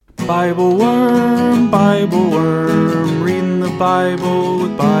Bible Worm, reading the Bible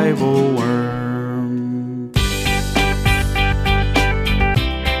with Bible Worm.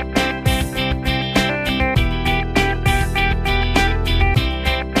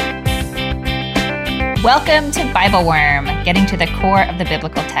 Welcome to Bible Worm, getting to the core of the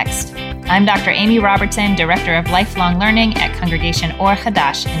biblical text. I'm Dr. Amy Robertson, Director of Lifelong Learning at Congregation Or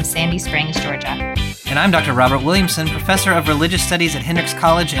Hadash in Sandy Springs, Georgia. And I'm Dr. Robert Williamson, Professor of Religious Studies at Hendrix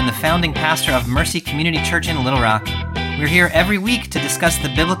College and the founding pastor of Mercy Community Church in Little Rock. We're here every week to discuss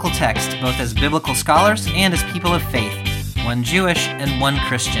the biblical text, both as biblical scholars and as people of faith, one Jewish and one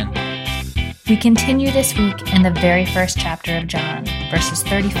Christian. We continue this week in the very first chapter of John, verses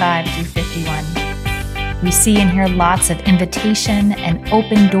 35 through 51. We see and hear lots of invitation and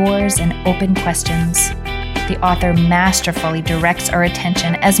open doors and open questions. The author masterfully directs our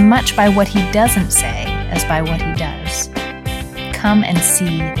attention as much by what he doesn't say as by what he does. Come and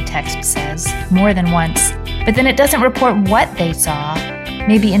see, the text says, more than once, but then it doesn't report what they saw,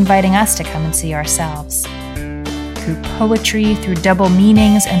 maybe inviting us to come and see ourselves. Through poetry, through double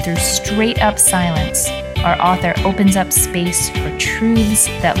meanings, and through straight-up silence, our author opens up space for truths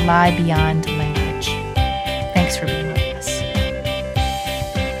that lie beyond language. Thanks for being with us.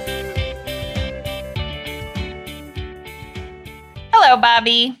 Hello,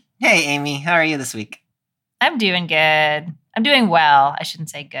 Bobby. Hey, Amy. How are you this week? I'm doing good. I'm doing well. I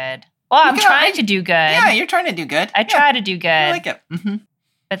shouldn't say good. Well, I'm trying to do good. Yeah, you're trying to do good. I try to do good. I like it. Mm-hmm.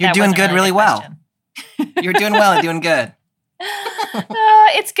 But you're doing good really well. You're doing well and doing good.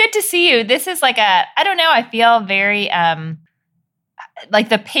 It's good to see you. This is like I don't know, I feel very, like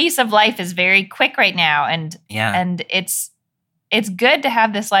the pace of life is very quick right now. And it's good to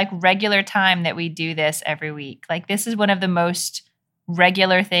have this like regular time that we do this every week. Like this is one of the most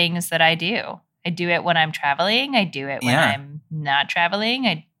regular things that I do. I do it when I'm traveling. I do it when I'm not traveling.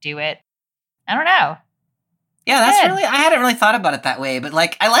 I do it, I don't know. Yeah, that's really, I hadn't really thought about it that way, but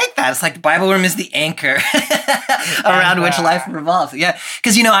like, I like that. It's like the Bible Worm is the anchor around which life revolves. Yeah,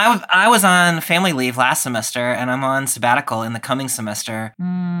 because, you know, I was on family leave last semester and I'm on sabbatical in the coming semester,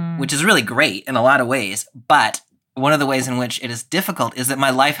 which is really great in a lot of ways. But one of the ways in which it is difficult is that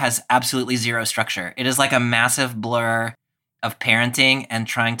my life has absolutely zero structure. It is like a massive blur of parenting and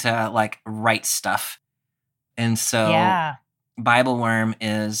trying to like write stuff. And so Bible Worm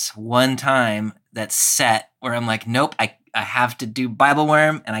is one time that's set where I'm like, nope, I have to do Bible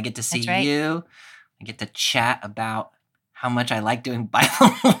Worm and I get to see you. I get to chat about how much I like doing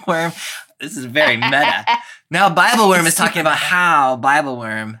Bible Worm. This is very meta. Now Bible Worm is talking about how Bible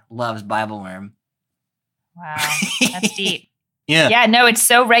Worm loves Bible Worm. Wow, that's deep. Yeah, no, it's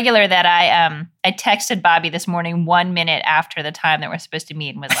so regular that I texted Bobby this morning 1 minute after the time that we're supposed to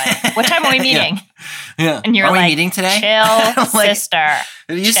meet and was like, what time are we meeting? Yeah. And you're are like, we meeting today? Chill, like, sister.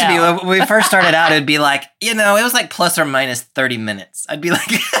 It used to be when we first started out, it'd be like, you know, it was like plus or minus 30 minutes. I'd be like,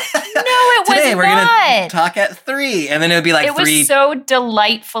 no, it was today not. We're going to talk at 3. And then it would be like it 3. It was so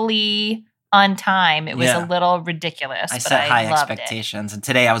delightfully on time. It was a little ridiculous. I set high expectations. And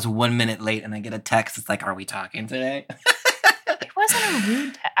today I was 1 minute late and I get a text. It's like, are we talking today? It wasn't a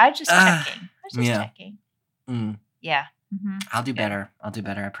rude text. I was just checking. Yeah. Mm-hmm. I'll do better.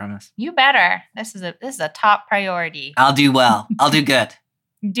 I promise. You better. This is a top priority. I'll do well. I'll do good.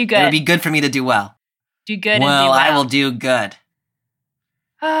 Do good. It'll be good for me to do well. Do good well, and do well. I will do good.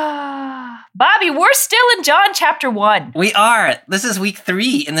 Bobby, we're still in John chapter 1. We are. This is week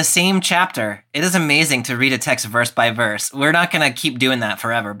 3 in the same chapter. It is amazing to read a text verse by verse. We're not going to keep doing that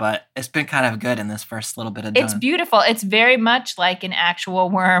forever, but it's been kind of good in this first little bit of John. It's beautiful. It's very much like an actual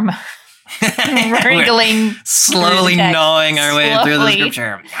worm wriggling slowly gnawing our way through the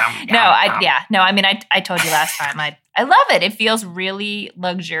scripture. I told you last time. I love it. It feels really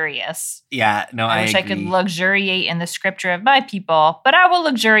luxurious. Yeah, no, I wish agree. I could luxuriate in the scripture of my people, but I will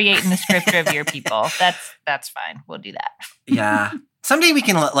luxuriate in the scripture of your people. That's fine. We'll do that. Yeah. Someday we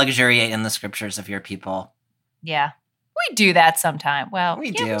can luxuriate in the scriptures of your people. Yeah. We do that sometime. Well,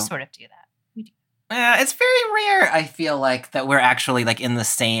 we do. We sort of do that. It's very rare, I feel like, that we're actually like in the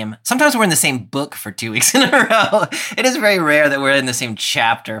same... Sometimes we're in the same book for 2 weeks in a row. It is very rare that we're in the same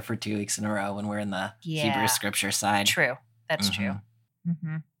chapter for 2 weeks in a row when we're in the Hebrew scripture side. True. That's true.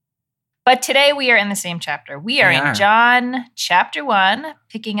 Mm-hmm. But today we are in the same chapter. We are in John chapter 1,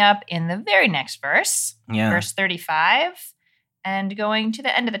 picking up in the very next verse, verse 35, and going to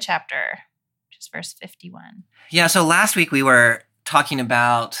the end of the chapter, which is verse 51. Yeah, so last week we were talking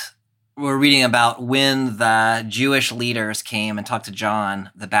about... We're reading about when the Jewish leaders came and talked to John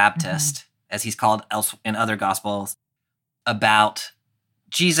the Baptist, as he's called in other Gospels, about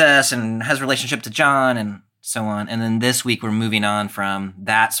Jesus and his relationship to John and so on. And then this week we're moving on from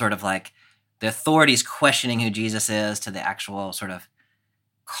that sort of like the authorities questioning who Jesus is to the actual sort of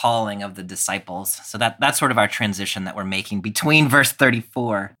calling of the disciples. So that's sort of our transition that we're making between verse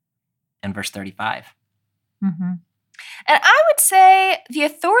 34 and verse 35. Mm-hmm. And I would say the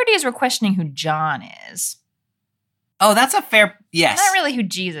authorities were questioning who John is. Oh, that's a fair, yes. Not really who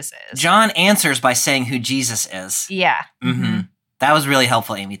Jesus is. John answers by saying who Jesus is. Yeah. Mm-hmm. That was really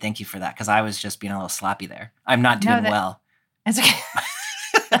helpful, Amy. Thank you for that, because I was just being a little sloppy there. I'm not doing well. That's okay.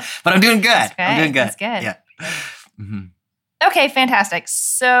 But I'm doing good. I'm doing good. That's good. Yeah. Mm-hmm. Okay, fantastic.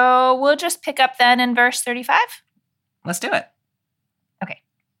 So we'll just pick up then in verse 35. Let's do it. Okay.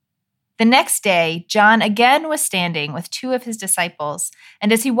 The next day, John again was standing with two of his disciples,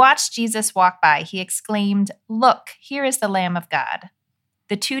 and as he watched Jesus walk by, he exclaimed, "Look, here is the Lamb of God."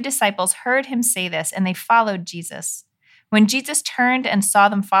 The two disciples heard him say this, and they followed Jesus. When Jesus turned and saw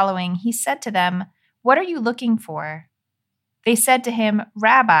them following, he said to them, "What are you looking for?" They said to him,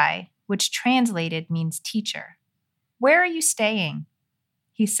 "Rabbi," which translated means teacher. "Where are you staying?"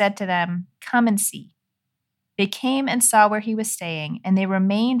 He said to them, "Come and see." They came and saw where he was staying, and they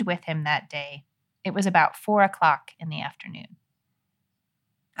remained with him that day. It was about 4:00 in the afternoon.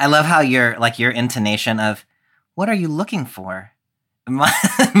 I love how your intonation of, "What are you looking for?"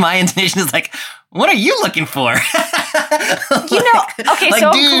 My intonation is like, "What are you looking for?" Okay, like,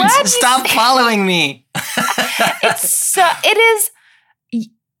 so dudes, stop following me. It is,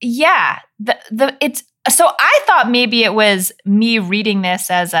 yeah. So I thought maybe it was me reading this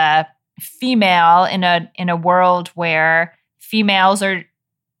as a female in a world where females are,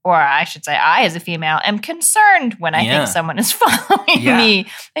 or I should say I as a female am concerned when I think someone is following me.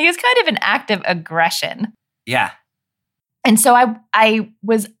 Like, it's kind of an act of aggression. Yeah. And so I'm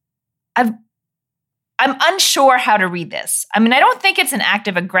unsure how to read this. I mean, I don't think it's an act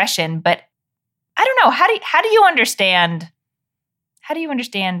of aggression, but I don't know. How do you understand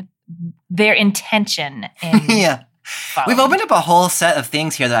their intention in following? We've opened up a whole set of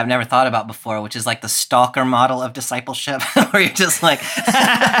things here that I've never thought about before, which is like the stalker model of discipleship, where you're just like,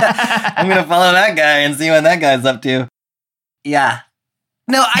 I'm going to follow that guy and see what that guy's up to. Yeah.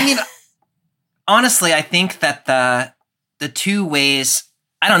 No, I mean, honestly, I think that the two ways,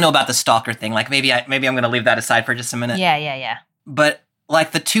 I don't know about the stalker thing. Like maybe I'm going to leave that aside for just a minute. Yeah. But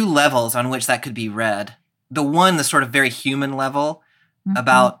like the two levels on which that could be read, the one, the sort of very human level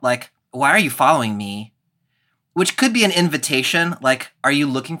about like, why are you following me? Which could be an invitation, like, are you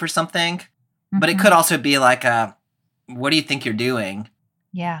looking for something? Mm-hmm. But it could also be like, what do you think you're doing?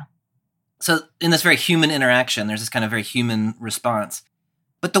 Yeah. So in this very human interaction, there's this kind of very human response.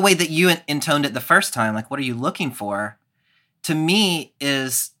 But the way that you intoned it the first time, like, what are you looking for? To me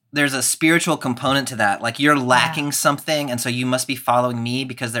is there's a spiritual component to that. Like, you're lacking something, and so you must be following me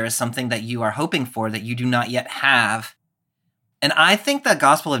because there is something that you are hoping for that you do not yet have. And I think the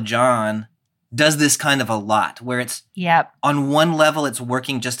Gospel of John does this kind of a lot, where it's on one level, it's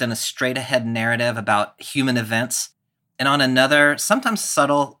working just in a straight ahead narrative about human events. And on another, sometimes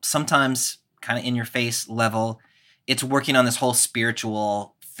subtle, sometimes kind of in your face level, it's working on this whole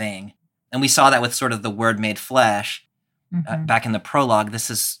spiritual thing. And we saw that with sort of the Word made flesh back in the prologue. This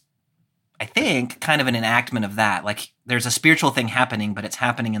is, I think, kind of an enactment of that. Like, there's a spiritual thing happening, but it's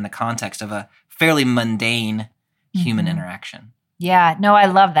happening in the context of a fairly mundane human interaction. Yeah, no, I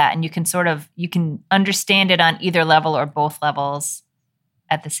love that. And you can understand it on either level or both levels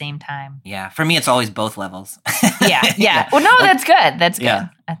at the same time. Yeah, for me, it's always both levels. Yeah. Well, no, that's good. That's good. Yeah.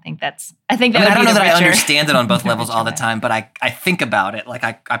 I think that I don't know that I understand it on both levels all the time, but I think about it. Like,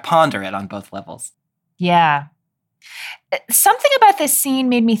 I ponder it on both levels. Yeah. Something about this scene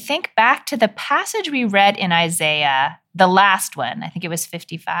made me think back to the passage we read in Isaiah, the last one. I think it was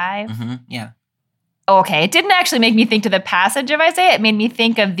 55. Mm-hmm. Yeah. Okay, it didn't actually make me think to the passage of Isaiah. It made me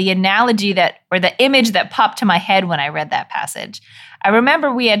think of the analogy or the image that popped to my head when I read that passage. I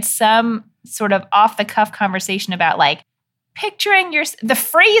remember we had some sort of off-the-cuff conversation about like picturing the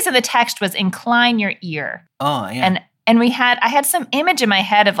phrase in the text was "incline your ear." Oh, yeah. And I had some image in my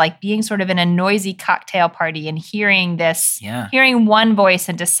head of like being sort of in a noisy cocktail party and hearing one voice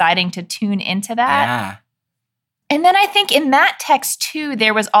and deciding to tune into that. Yeah. And then I think in that text too,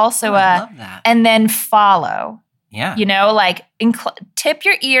 there was also and then follow. Yeah. You know, like tip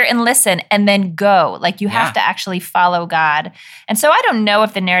your ear and listen and then go. Like you have to actually follow God. And so I don't know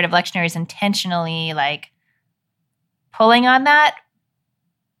if the narrative lectionary is intentionally like pulling on that,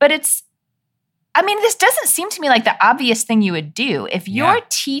 but this doesn't seem to me like the obvious thing you would do. If your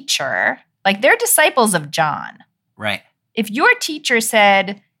teacher, like they're disciples of John. Right. If your teacher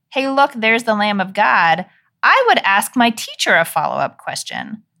said, "Hey, look, there's the Lamb of God," I would ask my teacher a follow-up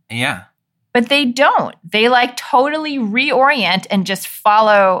question. Yeah. But they don't. They like totally reorient and just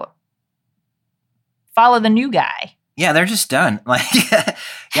follow the new guy. Yeah, they're just done. Like,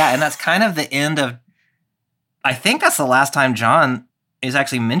 yeah, and that's kind of the end of, I think that's the last time John is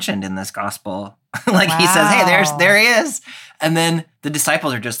actually mentioned in this gospel. Like he says, hey, there he is. And then the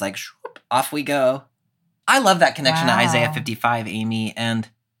disciples are just like, shoop, off we go. I love that connection to Isaiah 55, Amy. And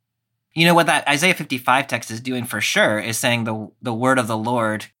you know what that Isaiah 55 text is doing for sure is saying the word of the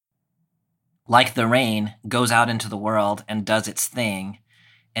Lord, like the rain, goes out into the world and does its thing.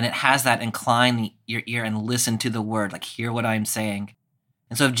 And it has that incline your ear and listen to the word, like hear what I'm saying.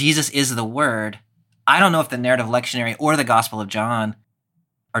 And so if Jesus is the word, I don't know if the narrative lectionary or the Gospel of John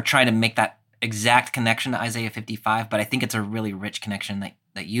are trying to make that exact connection to Isaiah 55, but I think it's a really rich connection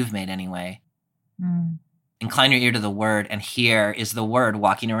that you've made anyway. Mm. Incline your ear to the word, and here is the word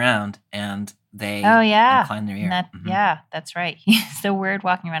walking around, and they incline their ear. Yeah, that's right. He's the word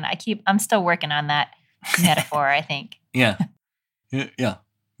walking around. I'm still working on that metaphor, I think. Yeah. Yeah.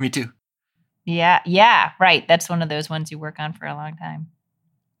 Me too. Yeah, right. That's one of those ones you work on for a long time.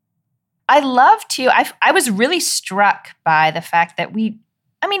 I love to, I was really struck by the fact that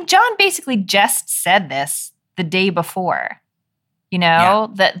John basically just said this the day before,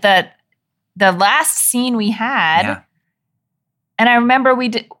 the last scene we had. And I remember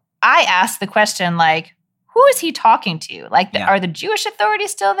I asked the question, like, who is he talking to? Like, are the Jewish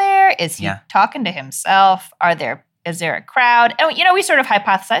authorities still there? Is he talking to himself? Is there a crowd? And, we sort of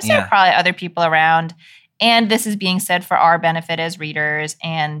hypothesized there are probably other people around. And this is being said for our benefit as readers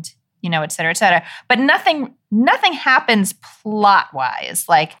and, et cetera, et cetera. But nothing happens plot-wise.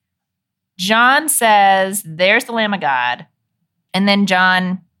 Like, John says, there's the Lamb of God. And then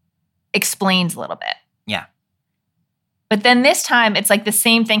John explains a little bit. Yeah. But then this time, it's like the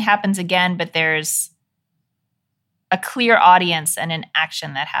same thing happens again, but there's a clear audience and an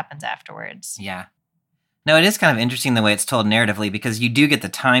action that happens afterwards. Yeah. No, it is kind of interesting the way it's told narratively because you do get the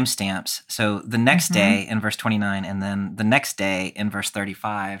timestamps. So the next day in verse 29 and then the next day in verse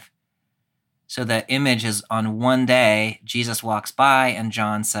 35. So the image is on one day, Jesus walks by and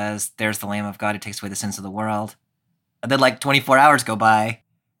John says, there's the Lamb of God who takes away the sins of the world. And then like 24 hours go by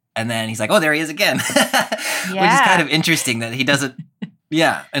and then he's like, oh, there he is again. Which is kind of interesting that he doesn't.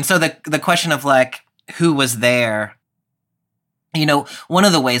 Yeah. And so the question of like, who was there? One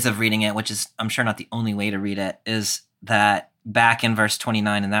of the ways of reading it, which is, I'm sure not the only way to read it, is that back in verse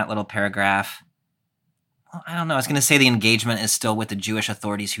 29 in that little paragraph, well, I don't know, I was going to say the engagement is still with the Jewish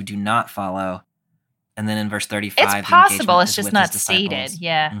authorities who do not follow. And then in verse 35, it's possible, it's just not stated.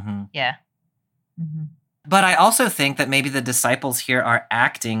 Yeah. Mm-hmm. Yeah. Mm-hmm. But I also think that maybe the disciples here are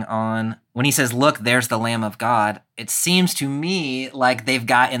acting on, when he says, look, there's the Lamb of God, it seems to me like they've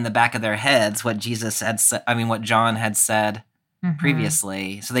got in the back of their heads what Jesus had said, what John had said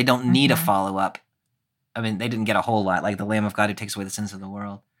previously, so they don't need a follow-up. They didn't get a whole lot, like the Lamb of God who takes away the sins of the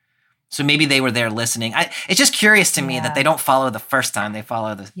world. So maybe they were there listening. It's just curious to me that they don't follow the first time, they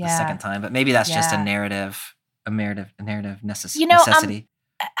follow the second time, but maybe that's just a narrative necessity.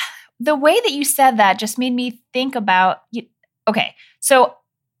 The way that you said that just made me think about, okay, so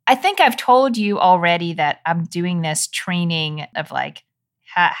I think I've told you already that I'm doing this training of like,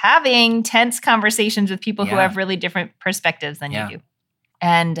 having tense conversations with people who have really different perspectives than you do.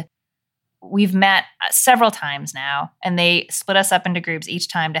 And we've met several times now, and they split us up into groups each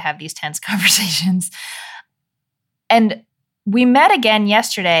time to have these tense conversations. And we met again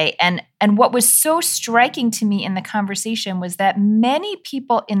yesterday, and what was so striking to me in the conversation was that many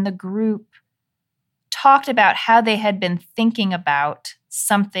people in the group talked about how they had been thinking about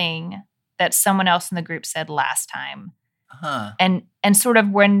something that someone else in the group said last time. And sort of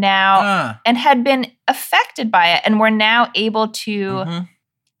were now and had been affected by it and were now able to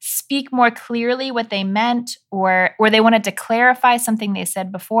speak more clearly what they meant or they wanted to clarify something they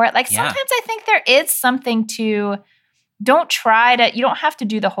said before. Like sometimes I think there is something to you don't have to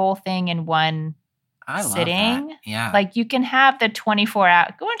do the whole thing in one sitting. That. Yeah. Like you can have the 24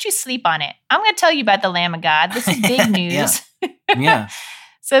 hour, why don't you sleep on it? I'm going to tell you about the Lamb of God. This is big news. Yeah.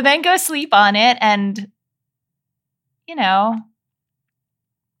 So then go sleep on it and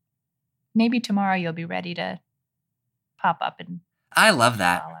maybe tomorrow you'll be ready to pop up and I love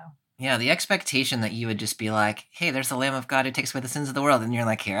that. follow. Yeah, the expectation that you would just be like, hey, there's the Lamb of God who takes away the sins of the world. And you're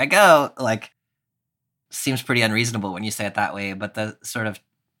like, here I go. Like, seems pretty unreasonable when you say it that way. But the sort of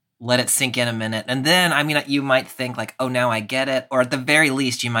let it sink in a minute. And then, you might think like, oh, now I get it. Or at the very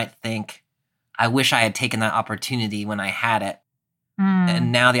least, you might think, I wish I had taken that opportunity when I had it.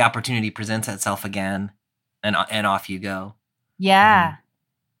 And now the opportunity presents itself again. And off you go. Yeah.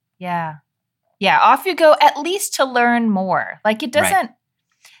 Yeah. Yeah. Off you go, at least to learn more. Like it doesn't,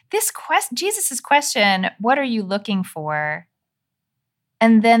 Jesus' question, what are you looking for?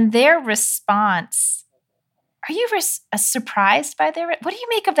 And then their response, are you surprised by what do you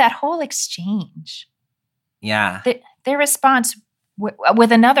make of that whole exchange? Yeah. Their response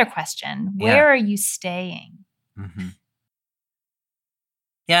with another question, where are you staying? Mm-hmm.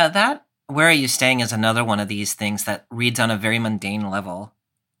 Yeah, that where are you staying is another one of these things that reads on a very mundane level.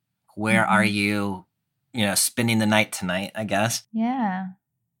 Where are you, spending the night tonight, I guess? Yeah.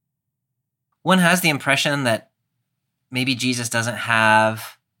 One has the impression that maybe Jesus doesn't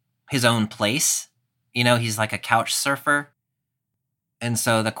have his own place. He's like a couch surfer. And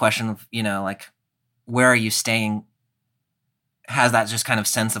so the question of, where are you staying has that just kind of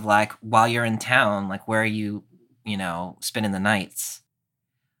sense of like, while you're in town, like, where are you, spending the nights?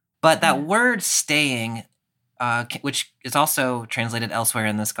 But that word staying, which is also translated elsewhere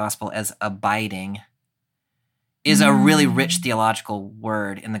in this gospel as abiding, is a really rich theological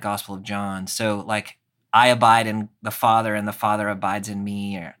word in the Gospel of John. So, like, I abide in the Father and the Father abides in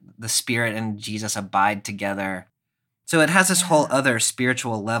me, or the Spirit and Jesus abide together. So it has this whole other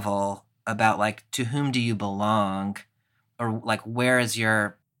spiritual level about, like, to whom do you belong? Or, like, where is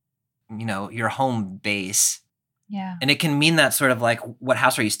your home base? Yeah. And it can mean that sort of like, what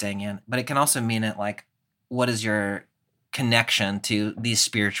house are you staying in? But it can also mean it like, what is your connection to these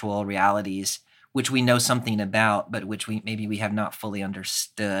spiritual realities, which we know something about, but which we have not fully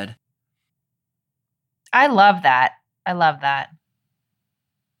understood. I love that.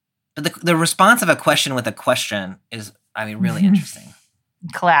 But the response of a question with a question is, really interesting.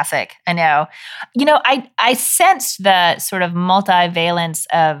 Classic. I know. I sensed the sort of multivalence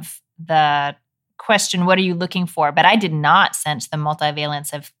of the question, what are you looking for? But I did not sense the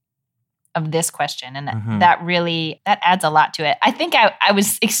multivalence of this question. And that adds a lot to it. I think I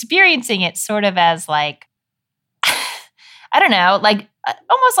was experiencing it sort of as like, I don't know, like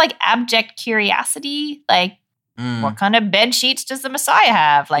almost like abject curiosity. Like, what kind of bed sheets does the Messiah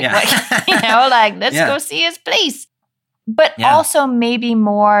have? Like, what, let's go see his place. But also maybe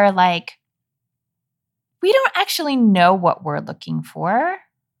more like, we don't actually know what we're looking for.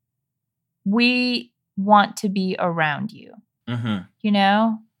 We want to be around you,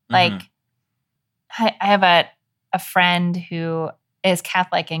 like I have a friend who is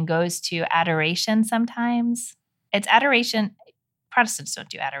Catholic and goes to adoration sometimes. It's adoration. Protestants don't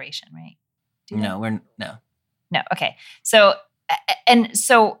do adoration, right? No. Okay. So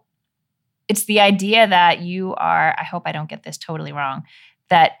it's the idea that you are, I hope I don't get this totally wrong,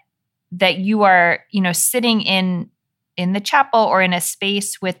 that you are, sitting in the chapel or in a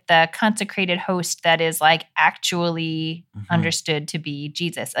space with the consecrated host that is like actually understood to be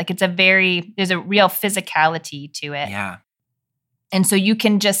Jesus. Like there's a real physicality to it. Yeah. And so you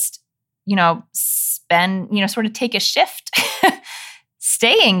can just, sort of take a shift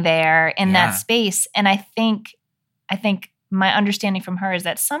staying there in that space. And I think my understanding from her is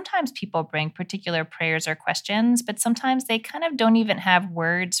that sometimes people bring particular prayers or questions, but sometimes they kind of don't even have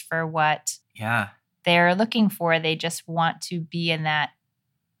words for what they're looking for. They just want to be in that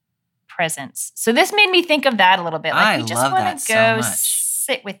presence. So this made me think of that a little bit. Like, we just want to go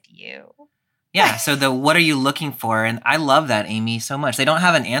sit with you. Yeah. So what are you looking for? And I love that, Amy, so much. They don't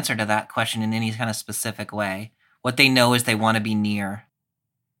have an answer to that question in any kind of specific way. What they know is they want to be near.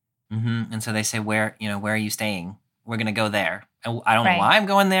 And so they say, where are you staying? We're going to go there. I don't know why I'm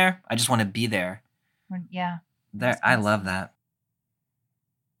going there. I just want to be there. Yeah. I love that.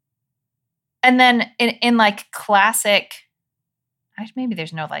 And then in like classic, maybe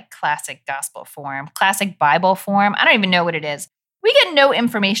there's no like classic gospel form, classic Bible form. I don't even know what it is. We get no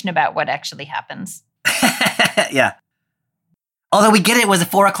information about what actually happens. Yeah. Although we get it was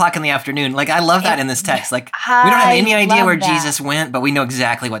at 4:00 in the afternoon. Like, I love that in this text. Like, we don't have any idea where Jesus went, but we know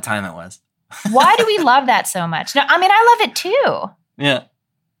exactly what time it was. Why do we love that so much? No, I love it too. Yeah.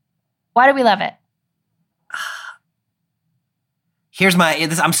 Why do we love it?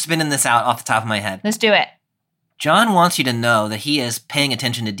 I'm spinning this out off the top of my head. Let's do it. John wants you to know that he is paying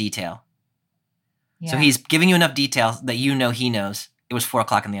attention to detail. Yeah. So he's giving you enough detail that he knows it was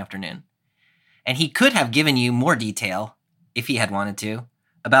 4:00 in the afternoon. And he could have given you more detail, if he had wanted to,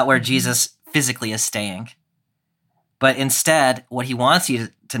 about where Jesus physically is staying. But instead, what he wants you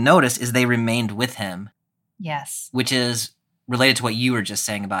to notice is they remained with him. Yes. Which is related to what you were just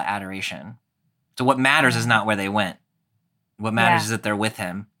saying about adoration. So what matters is not where they went. What matters is that they're with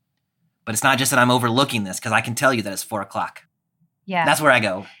him. But it's not just that I'm overlooking this, because I can tell you that it's 4:00. Yeah. That's where I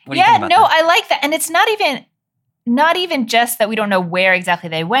go. What do you think about that? I like that. And it's not even just that we don't know where exactly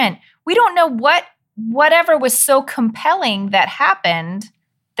they went. We don't know whatever was so compelling that happened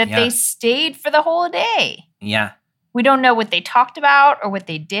that they stayed for the whole day. Yeah. We don't know what they talked about or what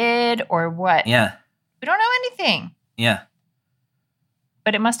they did or what. Yeah. We don't know anything. Yeah.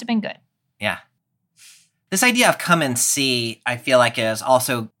 But it must have been good. Yeah. This idea of come and see, I feel like is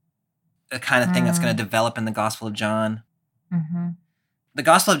also the kind of thing that's going to develop in the Gospel of John. Mm-hmm. The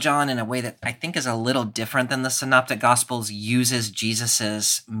Gospel of John, in a way that I think is a little different than the Synoptic Gospels, uses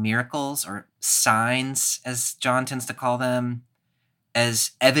Jesus's miracles or signs, as John tends to call them,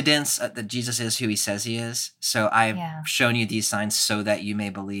 as evidence that Jesus is who he says he is. So I've shown you these signs so that you may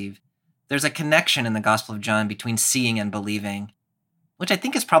believe. There's a connection in the Gospel of John between seeing and believing, which I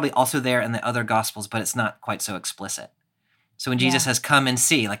think is probably also there in the other Gospels, but it's not quite so explicit. So when Jesus says, come and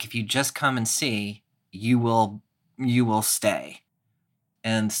see, like if you just come and see, you will stay.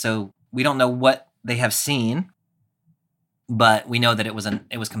 And so we don't know what they have seen, but we know that it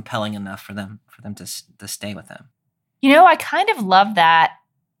was compelling enough for them to stay with him. You know, I kind of love that,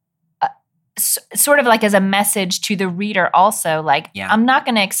 sort of like as a message to the reader also. Like, I'm not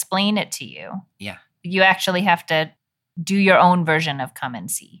going to explain it to you. Yeah. You actually have to do your own version of come and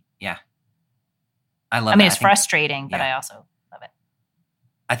see. Yeah. I love it. I mean, it's frustrating, but I also love it.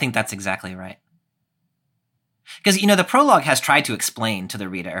 I think that's exactly right. Because, the prologue has tried to explain to the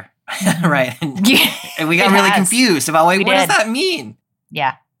reader, right? And we got really confused about, what does that mean?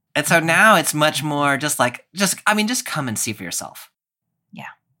 Yeah. And so now it's much more just come and see for yourself. Yeah.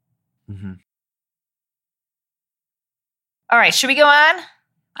 Mm-hmm. All right. Should we go on?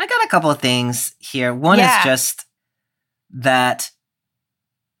 I got a couple of things here. One is just that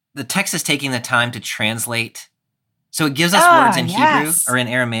the text is taking the time to translate. So it gives us words in Hebrew or in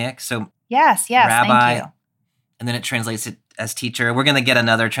Aramaic. So yes, rabbi, thank you. And then it translates it as teacher. We're going to get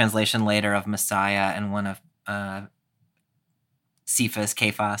another translation later of Messiah and one of Cephas,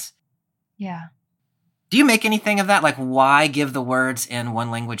 Kephas. Yeah. Do you make anything of that? Like, why give the words in one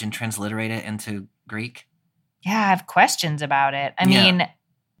language and transliterate it into Greek? Yeah, I have questions about it. I mean,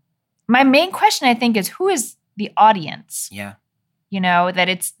 my main question, I think, is who is the audience? Yeah. That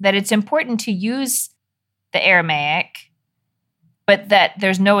it's important to use the Aramaic, but that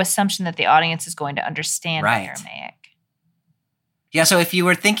there's no assumption that the audience is going to understand the Aramaic. Yeah, so if you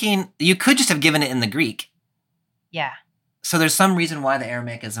were thinking, you could just have given it in the Greek. Yeah. So there's some reason why the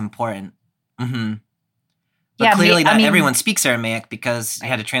Aramaic is important. Mm-hmm. But clearly not everyone speaks Aramaic because you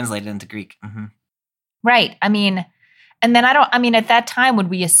had to translate it into Greek. Mm-hmm. Right. I mean, and then at that time, would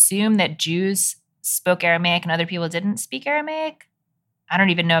we assume that Jews spoke Aramaic and other people didn't speak Aramaic? I don't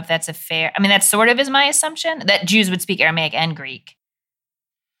even know if that's that sort of is my assumption, that Jews would speak Aramaic and Greek.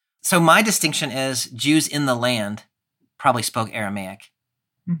 So my distinction is Jews in the land probably spoke Aramaic.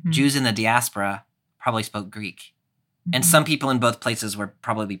 Mm-hmm. Jews in the diaspora probably spoke Greek. Mm-hmm. And some people in both places were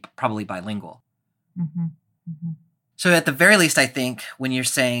probably bilingual. Mm-hmm. Mm-hmm. So at the very least, I think when you're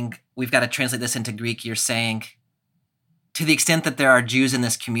saying we've got to translate this into Greek, you're saying to the extent that there are Jews in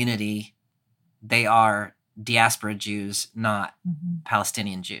this community, they are diaspora Jews, not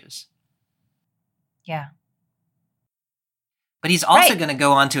Palestinian Jews. Yeah. But he's also going to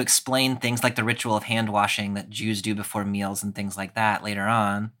go on to explain things like the ritual of hand washing that Jews do before meals and things like that later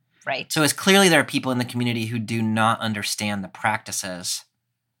on. Right. So it's clearly there are people in the community who do not understand the practices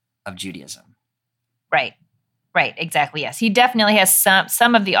of Judaism. Right. Right. Exactly. Yes. He definitely has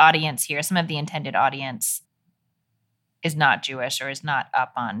some of the audience here, some of the intended audience is not Jewish or is not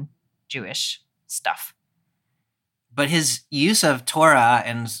up on Jewish stuff. But his use of Torah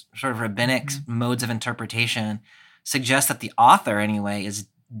and sort of rabbinic modes of interpretation suggests that the author, anyway, is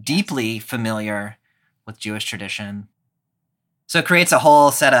deeply familiar with Jewish tradition. So it creates a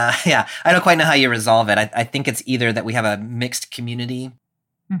whole set of, I don't quite know how you resolve it. I think it's either that we have a mixed community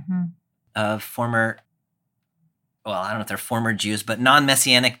of former, well, I don't know if they're former Jews, but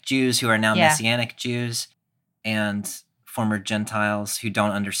non-Messianic Jews who are now Messianic Jews, and former Gentiles who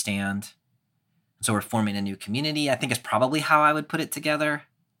don't understand. So we're forming a new community, I think is probably how I would put it together.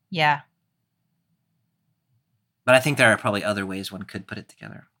 Yeah. But I think there are probably other ways one could put it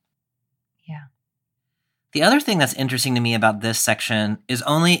together. Yeah. The other thing that's interesting to me about this section is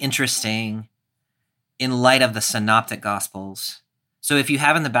only interesting in light of the Synoptic Gospels. So if you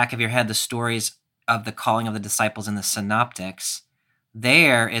have in the back of your head the stories of the calling of the disciples in the Synoptics,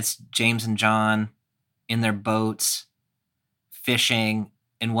 there it's James and John in their boats fishing.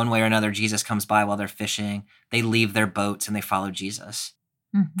 In one way or another, Jesus comes by while they're fishing. They leave their boats and they follow Jesus.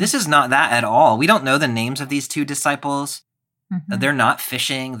 Mm-hmm. This is not that at all. We don't know the names of these two disciples. Mm-hmm. They're not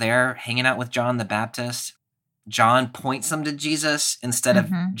fishing. They're hanging out with John the Baptist. John points them to Jesus instead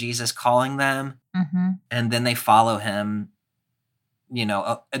of Jesus calling them. Mm-hmm. And then they follow him.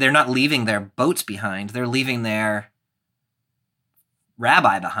 They're not leaving their boats behind. They're leaving their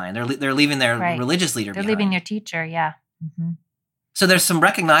rabbi behind. They're leaving their religious leader behind. They're leaving their teacher, yeah. Mm-hmm. So there's some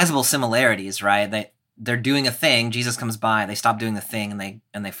recognizable similarities, right? They're doing a thing, Jesus comes by, they stop doing the thing,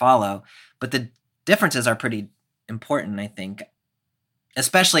 and they follow. But the differences are pretty important, I think.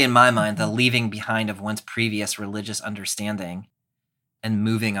 Especially in my mind, the leaving behind of one's previous religious understanding and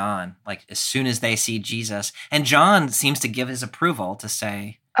moving on, like as soon as they see Jesus. And John seems to give his approval to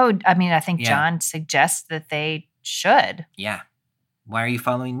say... Oh, I mean, I think John suggests that they should. Yeah. Why are you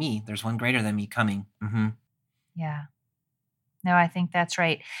following me? There's one greater than me coming. Mm-hmm. Yeah. No, I think that's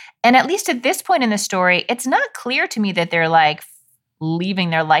right. And at least at this point in the story, it's not clear to me that they're like leaving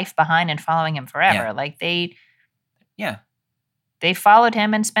their life behind and following him forever. Yeah. Like they followed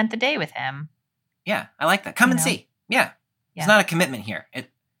him and spent the day with him. Yeah, I like that. Come and see. Yeah. It's not a commitment here.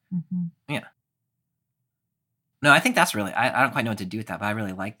 Yeah. No, I think that's really, I don't quite know what to do with that, but I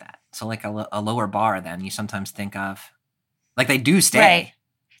really like that. So like a lower bar then you sometimes think of, like they do stay. Right.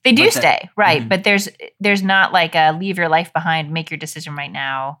 They do stay, right. Mm-hmm. But there's not like a leave your life behind, make your decision right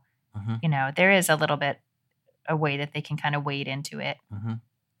now. Mm-hmm. There is a little bit a way that they can kind of wade into it. Mm-hmm.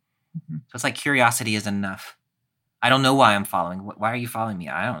 Mm-hmm. So it's like curiosity is enough. I don't know why I'm following. Why are you following me?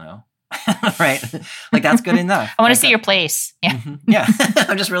 I don't know. Right? Like that's good enough. I want to see your place. Yeah. Mm-hmm. Yeah.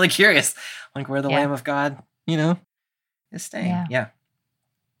 I'm just really curious. Like where the Lamb of God, is staying. Yeah.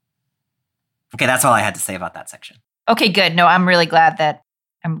 Okay, that's all I had to say about that section. Okay, good. No, I'm glad that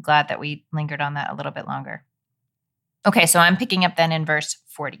we lingered on that a little bit longer. Okay, so I'm picking up then in verse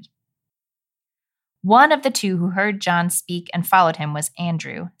 40. One of the two who heard John speak and followed him was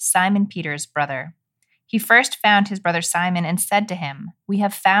Andrew, Simon Peter's brother. He first found his brother Simon and said to him, "We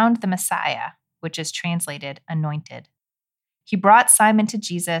have found the Messiah," which is translated anointed. He brought Simon to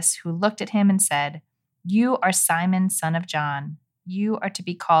Jesus, who looked at him and said, "You are Simon, son of John. You are to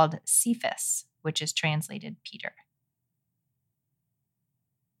be called Cephas," which is translated Peter.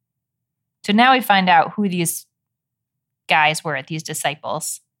 So now we find out who these guys were, these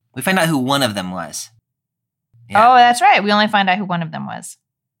disciples. We find out who one of them was. Yeah. Oh, that's right. We only find out who one of them was.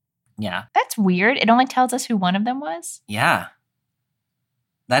 Yeah. That's weird. It only tells us who one of them was? Yeah.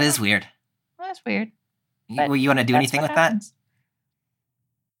 That is weird. That's weird. You want to do anything with happens. that?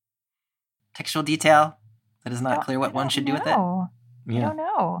 Textual detail that is not clear what one should do with it? Yeah. I don't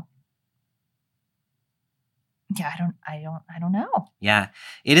know. Yeah, I don't know. Yeah.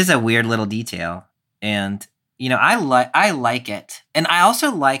 It is a weird little detail. And, I like it. And I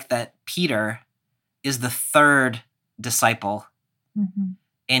also like that Peter is the third disciple. Mm-hmm.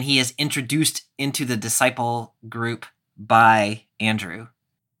 And he is introduced into the disciple group by Andrew.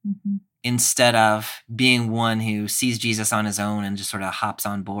 Mm-hmm. Instead of being one who sees Jesus on his own and just sort of hops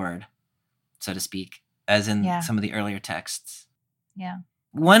on board, so to speak, as in some of the earlier texts. Yeah.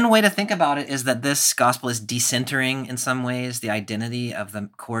 One way to think about it is that this gospel is decentering in some ways the identity of the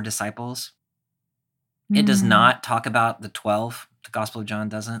core disciples. Mm. It does not talk about the 12. The Gospel of John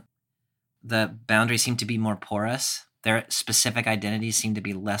doesn't. The boundaries seem to be more porous. Their specific identities seem to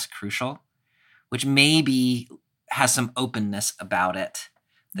be less crucial, which maybe has some openness about it.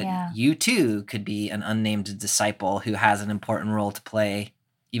 That you too could be an unnamed disciple who has an important role to play,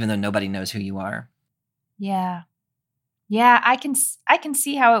 even though nobody knows who you are. Yeah. Yeah, I can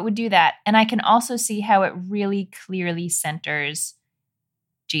see how it would do that. And I can also see how it really clearly centers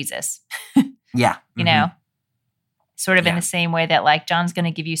Jesus. Yeah. You know, sort of in the same way that like John's going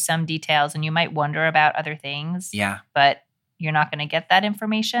to give you some details and you might wonder about other things. Yeah. But you're not going to get that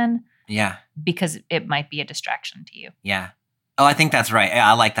information. Yeah. Because it might be a distraction to you. Yeah. Oh, I think that's right.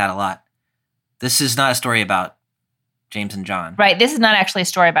 I like that a lot. This is not a story about James and John. Right. This is not actually a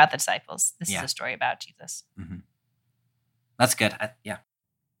story about the disciples. This is a story about Jesus. Mm-hmm. That's good.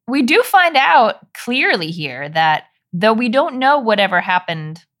 We do find out clearly here that though we don't know whatever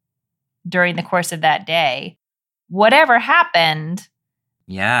happened during the course of that day, whatever happened,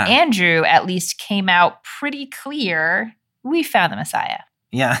 Andrew at least came out pretty clear. We found the Messiah.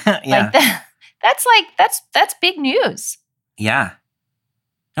 Yeah. Like that's big news. Yeah.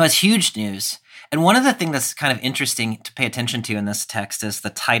 No, it's huge news. And one of the things that's kind of interesting to pay attention to in this text is the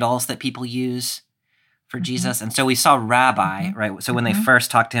titles that people use for Jesus. And so we saw rabbi, right? So when they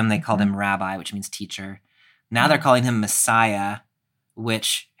first talked to him, they called him rabbi, which means teacher. Now they're calling him Messiah,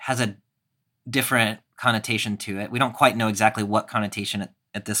 which has a different connotation to it. We don't quite know exactly what connotation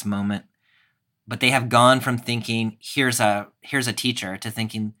at this moment, but they have gone from thinking here's a teacher to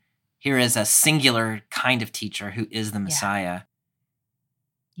thinking here is a singular kind of teacher who is the Messiah.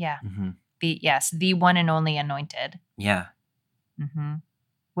 Yeah. Mm-hmm. The one and only anointed. Yeah. Mm-hmm.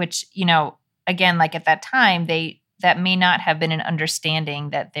 Which, again, like at that time, that may not have been an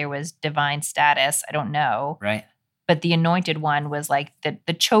understanding that there was divine status. I don't know. Right. but the anointed one was like the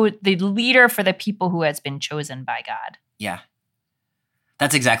leader for the people who has been chosen by God. Yeah.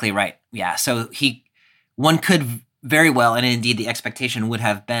 That's exactly right. Yeah. So one could very well, and indeed the expectation would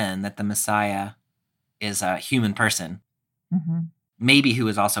have been that the Messiah is a human person, maybe who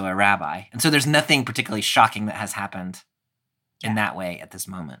is also a rabbi. And so there's nothing particularly shocking that has happened in that way at this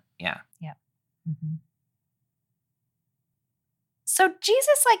moment. Yeah. Yeah. So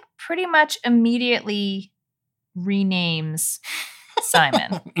Jesus like pretty much immediately renames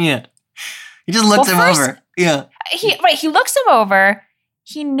Simon. Yeah. He just looks him over. Yeah. He looks him over.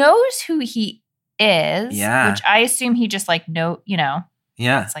 He knows who he is, which I assume he just like Yeah.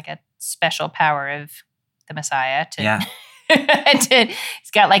 It's like a special power of the Messiah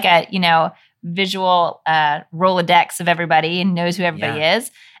he's got like a, visual Rolodex of everybody and knows who everybody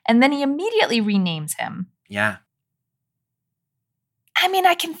is. And then he immediately renames him. Yeah. I mean,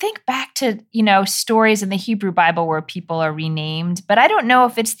 I can think back to, stories in the Hebrew Bible where people are renamed, but I don't know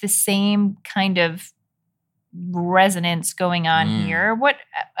if it's the same kind of resonance going on here. What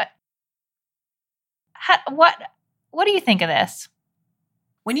do you think of this?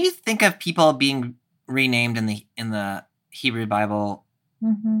 When you think of people being renamed in the Hebrew Bible,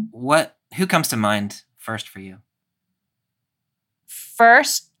 who comes to mind first for you?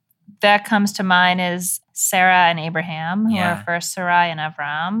 First that comes to mind is Sarah and Abraham, who are first Sarai and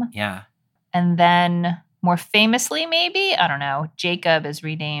Avram. Yeah. And then more famously, maybe, I don't know, Jacob is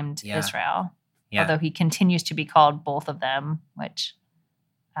renamed Israel. Yeah. Although he continues to be called both of them, which...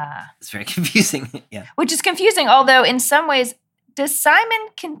 it's very confusing. Yeah. Which is confusing, although in some ways, does Simon...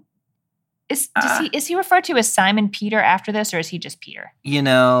 Is he referred to as Simon Peter after this, or is he just Peter?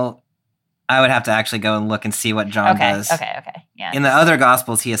 I would have to actually go and look and see what John does. Okay. Yeah. In the other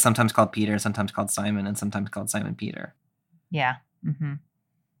Gospels, he is sometimes called Peter, sometimes called Simon, and sometimes called Simon Peter. Yeah. Mm-hmm.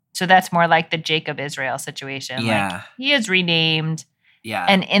 So that's more like the Jacob Israel situation. Yeah. Like, he is renamed. Yeah.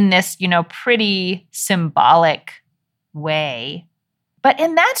 And in this, pretty symbolic way. But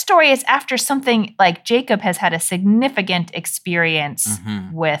in that story, it's after something like Jacob has had a significant experience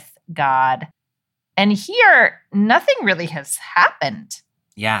with God. And here, nothing really has happened.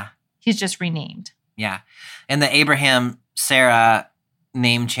 Yeah. He's just renamed. Yeah. And the Abraham-Sarah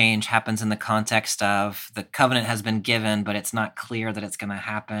name change happens in the context of the covenant has been given, but it's not clear that it's going to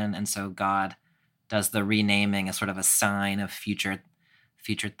happen. And so God does the renaming as sort of a sign of future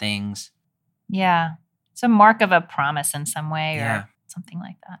things. Yeah. It's a mark of a promise in some way or something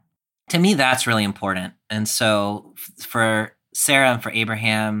like that. To me, that's really important. And so for Sarah and for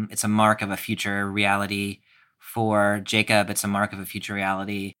Abraham, it's a mark of a future reality. For Jacob, it's a mark of a future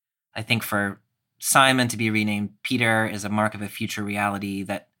reality. I think for Simon to be renamed Peter is a mark of a future reality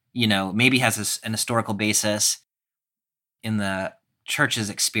that, maybe has an historical basis in the church's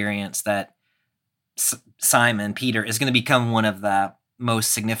experience that Simon, Peter, is going to become one of the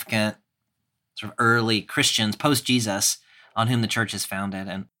most significant sort of early Christians post-Jesus on whom the church is founded.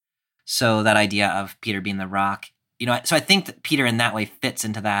 And so that idea of Peter being the rock, so I think that Peter in that way fits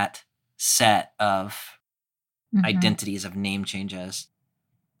into that set of identities of name changes.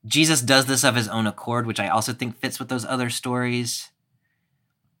 Jesus does this of his own accord, which I also think fits with those other stories.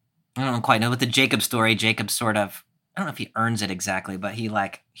 I don't quite know, but the Jacob story, Jacob sort of, I don't know if he earns it exactly, but he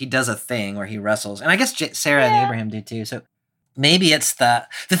does a thing where he wrestles. And I guess Sarah and Abraham do too. So maybe it's the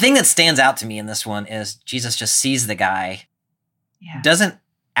thing that stands out to me in this one is Jesus just sees the guy, doesn't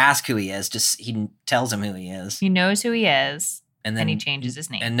ask who he is, just he tells him who he is. He knows who he is, and then he changes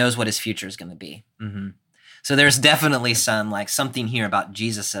his name. And knows what his future is going to be. Mm-hmm. So there's definitely something here about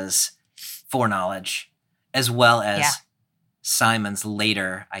Jesus's foreknowledge as well as Simon's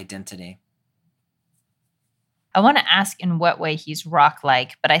later identity. I want to ask in what way he's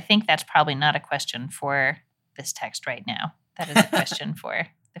rock-like, but I think that's probably not a question for this text right now. That is a question for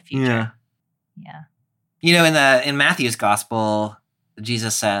the future. Yeah. In Matthew's gospel,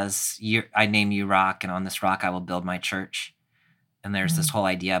 Jesus says, I name you rock, and on this rock I will build my church. And there's this whole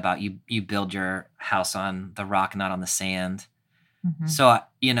idea about you build your house on the rock, not on the sand. Mm-hmm. So,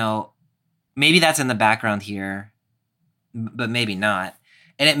 maybe that's in the background here, but maybe not.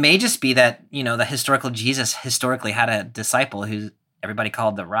 And it may just be that, the historical Jesus historically had a disciple who everybody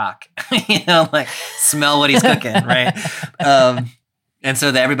called the rock, smell what he's cooking, right? And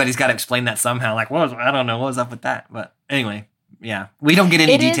so that everybody's got to explain that somehow. I don't know, what was up with that? But anyway, we don't get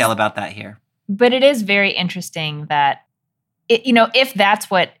any detail about that here. But it is very interesting that, if that's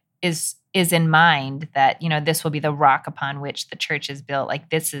what is in mind, that, this will be the rock upon which the church is built, like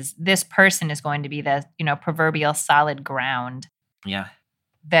this person is going to be the, proverbial solid ground. Yeah.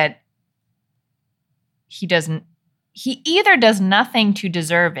 That he doesn't he either does nothing to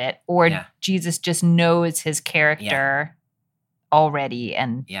deserve it, or Yeah. Jesus just knows his character already,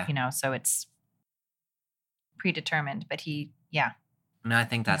 and so it's predetermined. But No, I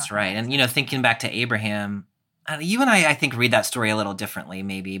think that's don't know. right. And, thinking back to Abraham, you and I think, read that story a little differently,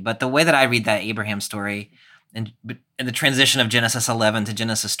 maybe. But the way that I read that Abraham story and the transition of Genesis 11 to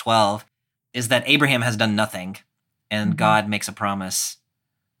Genesis 12 is that Abraham has done nothing, and God makes a promise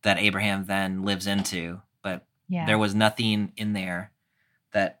that Abraham then lives into. But there was nothing in there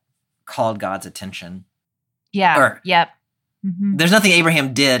that called God's attention. There's nothing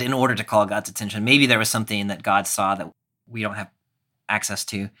Abraham did in order to call God's attention. Maybe there was something that God saw that we don't have access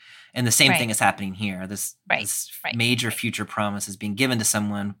to. And the same thing is happening here. This major future promise is being given to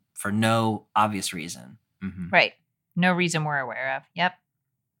someone for no obvious reason. Right. No reason we're aware of. Yep.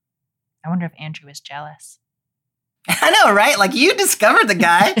 I wonder if Andrew is jealous. I know, right? Like, you discovered the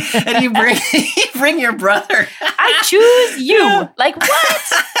guy and you bring your brother. I choose you. Like, what?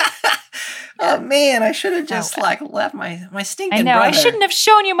 Oh man, I should have just left my stinking brother. I shouldn't have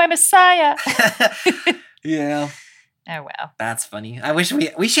shown you my Messiah. Yeah. Oh well. That's funny. I wish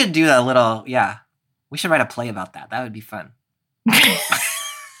we should do a little, we should write a play about that. That would be fun. We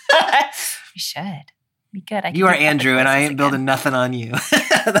should. Be good. You are Andrew and I ain't building nothing on you.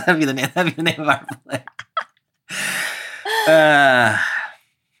 That'd be the name of our play.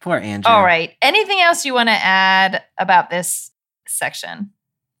 Poor Andrew. All right. Anything else you want to add about this section?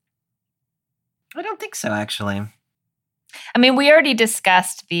 I don't think so, actually. I mean, we already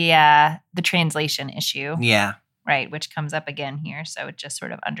discussed the translation issue. Yeah. Right, which comes up again here. So it just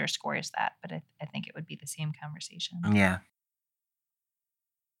sort of underscores that. But I think it would be the same conversation. Yeah.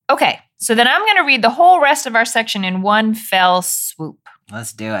 Okay. So then I'm going to read the whole rest of our section in one fell swoop.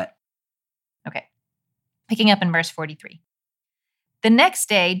 Let's do it. Okay. Picking up in verse 43. The next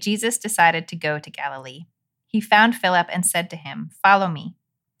day, Jesus decided to go to Galilee. He found Philip and said to him, "Follow me."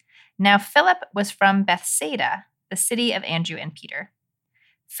 Now Philip was from Bethsaida, the city of Andrew and Peter.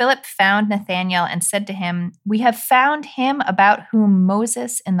 Philip found Nathanael and said to him, "We have found him about whom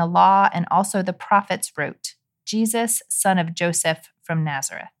Moses in the law and also the prophets wrote, Jesus, son of Joseph from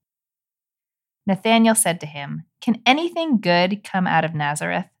Nazareth." Nathanael said to him, "Can anything good come out of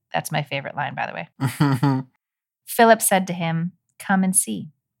Nazareth?" That's my favorite line, by the way. Philip said to him, "Come and see."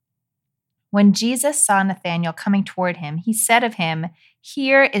 When Jesus saw Nathanael coming toward him, he said of him,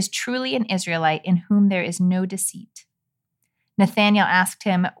 "Here is truly an Israelite in whom there is no deceit." Nathanael asked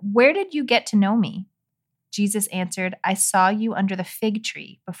him, "Where did you get to know me?" Jesus answered, "I saw you under the fig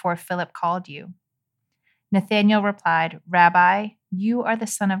tree before Philip called you." Nathanael replied, "Rabbi, you are the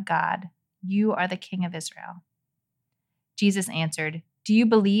Son of God. You are the King of Israel." Jesus answered, "Do you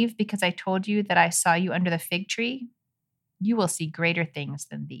believe because I told you that I saw you under the fig tree? You will see greater things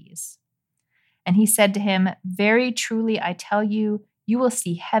than these." And he said to him, "Very truly I tell you, you will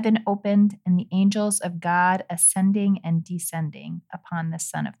see heaven opened and the angels of God ascending and descending upon the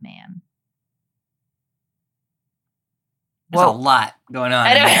Son of Man." There's a lot going on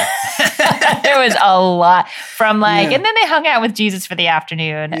in there. There was a lot from and then they hung out with Jesus for the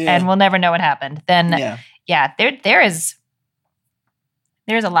afternoon and we'll never know what happened. Then,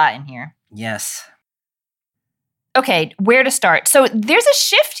 there's a lot in here. Yes. Okay, where to start? So there's a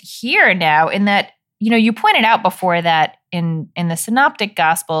shift here now in that, you pointed out before that in the Synoptic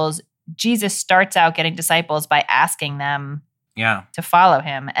Gospels, Jesus starts out getting disciples by asking them to follow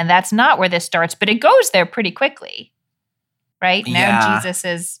him. And that's not where this starts, but it goes there pretty quickly. Right? Now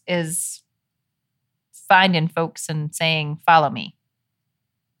Jesus is finding folks and saying, "Follow me."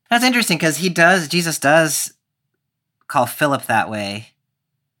 That's interesting because Jesus does call Philip that way.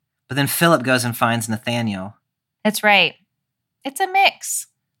 But then Philip goes and finds Nathanael. That's right. It's a mix.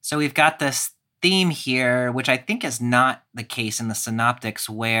 So we've got this theme here, which I think is not the case in the Synoptics,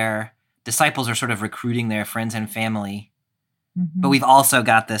 where disciples are sort of recruiting their friends and family. Mm-hmm. But we've also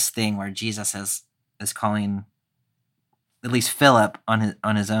got this thing where Jesus is calling at least Philip on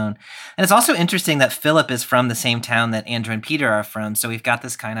his own. And it's also interesting that Philip is from the same town that Andrew and Peter are from. So we've got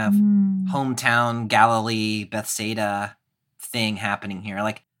this kind of hometown Galilee, Bethsaida thing happening here.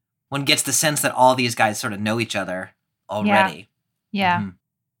 Like, one gets the sense that all these guys sort of know each other already. Yeah. Mm-hmm.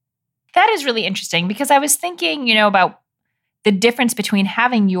 That is really interesting because I was thinking, about the difference between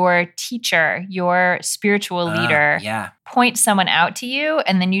having your teacher, your spiritual leader, point someone out to you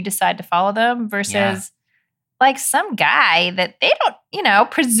and then you decide to follow them versus like some guy that they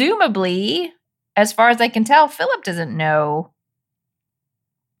don't, presumably, as far as I can tell, Philip doesn't know.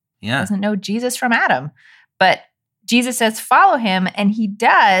 Doesn't know Jesus from Adam. But Jesus says, "Follow him," and he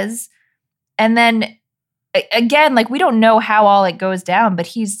does. And then again, like, we don't know how all it goes down, but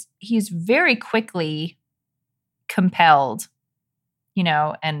he's very quickly compelled,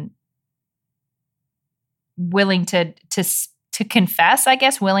 and willing to confess, I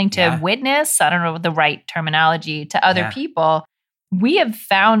guess, willing to witness, I don't know the right terminology, to other people, we've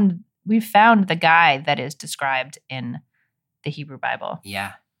found the guy that is described in the Hebrew Bible.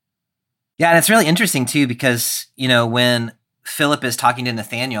 Yeah. Yeah, and it's really interesting too because, when Philip is talking to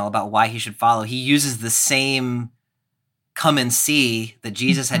Nathanael about why he should follow, he uses the same come and see that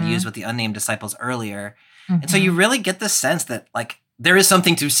Jesus had used with the unnamed disciples earlier. And so you really get the sense that like there is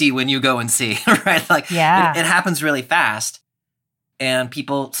something to see when you go and see, right? Like it happens really fast. And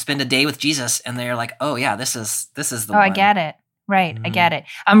people spend a day with Jesus and they're like, oh yeah, this is the one. I get it. Right. I get it.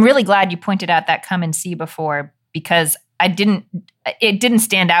 I'm really glad you pointed out that come and see before because it didn't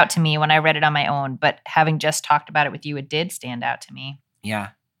stand out to me when I read it on my own, but having just talked about it with you, it did stand out to me. Yeah.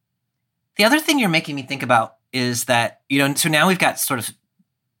 The other thing you're making me think about is that, so now we've got sort of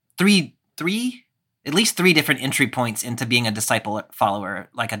at least three different entry points into being a disciple follower,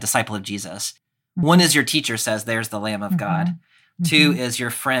 like a disciple of Jesus. One is your teacher says, there's the Lamb of God. 2 is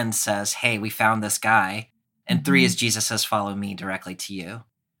your friend says, hey, we found this guy. And 3 is Jesus says, follow me directly to you.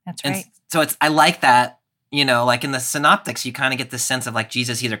 That's right. So I like that, like in the synoptics, you kind of get this sense of like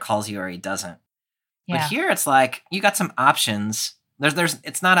Jesus either calls you or he doesn't. Yeah. But here it's like, you got some options.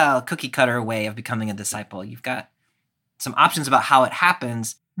 It's not a cookie cutter way of becoming a disciple. You've got some options about how it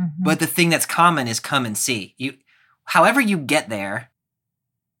happens, but the thing that's common is come and see. However you get there,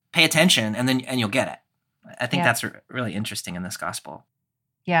 pay attention and you'll get it. I think that's really interesting in this gospel.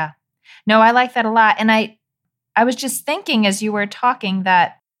 Yeah. No, I like that a lot. And I was just thinking as you were talking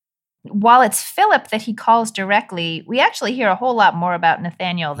that while it's Philip that he calls directly, we actually hear a whole lot more about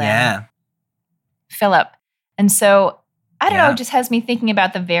Nathanael than Philip. And so, I don't know, it just has me thinking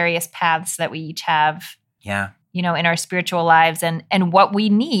about the various paths that we each have, in our spiritual lives and what we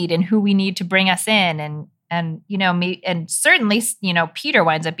need and who we need to bring us in. And certainly, Peter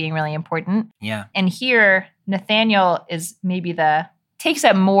winds up being really important. Yeah. And here, Nathanael is maybe takes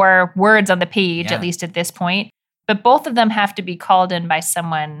up more words on the page, at least at this point. But both of them have to be called in by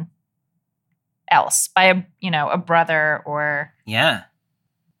someone else, by a brother or a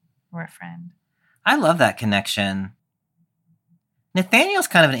friend. I love that connection. Nathanael's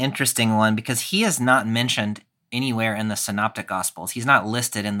kind of an interesting one because he is not mentioned anywhere in the Synoptic Gospels. He's not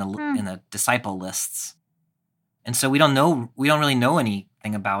listed in the disciple lists. And so we don't really know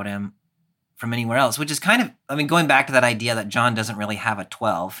anything about him from anywhere else, which is kind of, going back to that idea that John doesn't really have a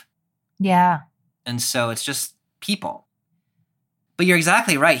 12. Yeah. And so it's just people. But you're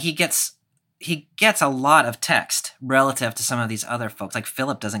exactly right. He gets a lot of text relative to some of these other folks. Like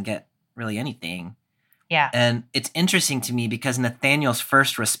Philip doesn't get really anything. Yeah. And it's interesting to me because Nathanael's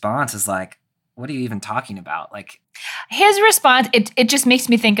first response is like, what are you even talking about? Like his response, it just makes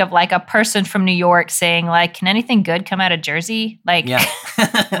me think of like a person from New York saying like, can anything good come out of Jersey? Like,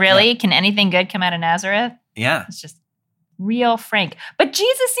 really? Can anything good come out of Nazareth? Yeah. It's just real frank. But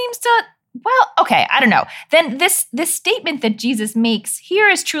Jesus seems to, well, okay, I don't know. Then this statement that Jesus makes, here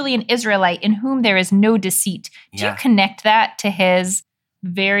is truly an Israelite in whom there is no deceit. Do you connect that to his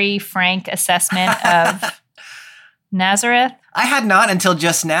very frank assessment of Nazareth? I had not until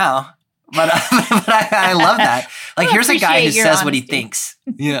just now. But I love that. Like, here's a guy who says honesty. what he thinks.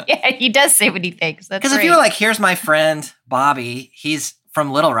 Yeah. Yeah, he does say what he thinks. Because if you were like, here's my friend, Bobby, he's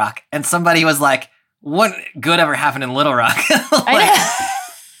from Little Rock, and somebody was like, what good ever happened in Little Rock? Like,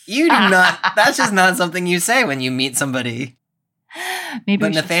 you do not, that's just not something you say when you meet somebody. Maybe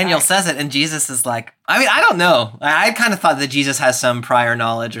but Nathanael says it, and Jesus is like, I don't know. I kind of thought that Jesus has some prior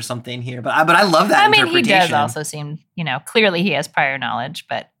knowledge or something here, but I love that interpretation. He does also seem, clearly he has prior knowledge,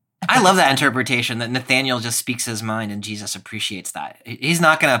 but I love that interpretation that Nathanael just speaks his mind and Jesus appreciates that. He's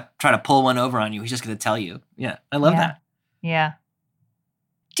not going to try to pull one over on you. He's just going to tell you. Yeah, I love that. Yeah.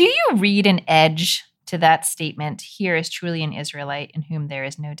 Do you read an edge to that statement, here is truly an Israelite in whom there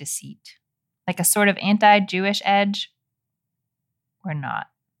is no deceit? Like a sort of anti-Jewish edge or not?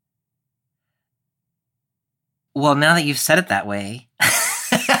 Well, now that you've said it that way. But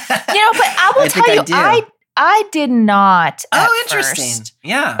I will tell you, I did not. Oh, interesting. First,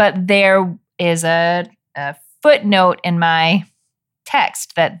 yeah. But there is a footnote in my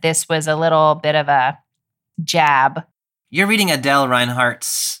text that this was a little bit of a jab. You're reading Adele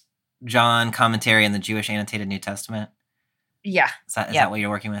Reinhardt's John commentary in the Jewish Annotated New Testament? Yeah. Is that what you're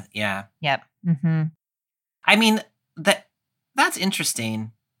working with? Yeah. Yep. Mm-hmm. I mean, that's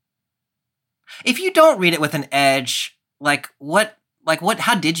interesting. If you don't read it with an edge,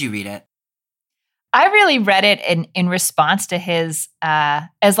 how did you read it? I really read it in response to his,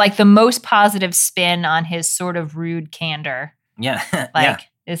 as like the most positive spin on his sort of rude candor. Yeah.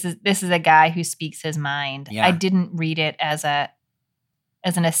 This is a guy who speaks his mind. Yeah. I didn't read it as an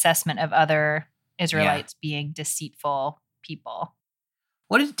assessment of other Israelites being deceitful people.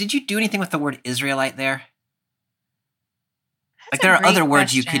 Did you do anything with the word Israelite there? That's there a are great other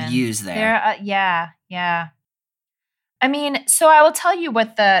words you question. could use there. Yeah. I mean, so I will tell you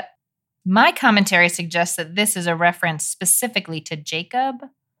what my commentary suggests that this is a reference specifically to Jacob.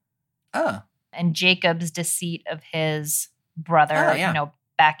 Oh. And Jacob's deceit of his brother, yeah.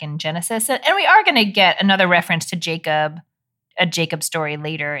 Back in Genesis. And we are going to get another reference to Jacob, a Jacob story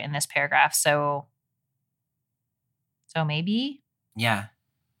later in this paragraph. So maybe. Yeah.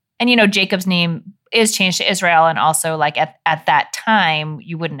 And, Jacob's name is changed to Israel. And also, like, at that time,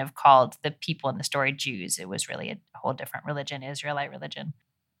 you wouldn't have called the people in the story Jews. It was really a whole different religion, Israelite religion.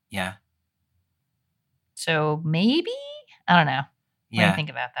 Yeah. So maybe? I don't know. Yeah. What do you think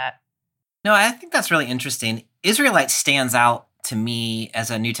about that? No, I think that's really interesting. Israelite stands out to me as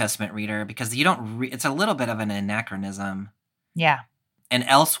a New Testament reader because you don't it's a little bit of an anachronism. Yeah. And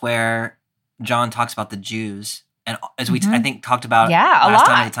elsewhere, John talks about the Jews. And as we, I think, talked about last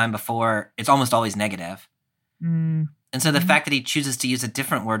time and the time before, it's almost always negative. Mm. And so the fact that he chooses to use a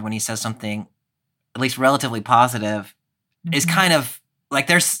different word when he says something, at least relatively positive, is kind of like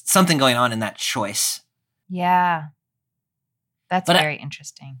there's something going on in that choice. Yeah. That's very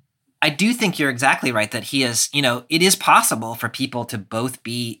interesting. I do think you're exactly right that he is, it is possible for people to both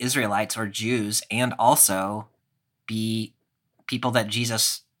be Israelites or Jews and also be people that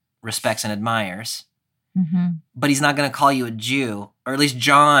Jesus respects and admires. Mm-hmm. But he's not going to call you a Jew, or at least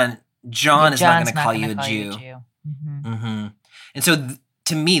John is not going to call you a Jew. Mm-hmm. Mm-hmm. And so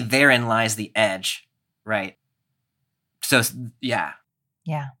to me, therein lies the edge, right? So, yeah.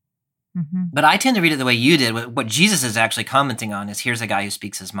 Yeah. Mm-hmm. But I tend to read it the way you did. What Jesus is actually commenting on is here's a guy who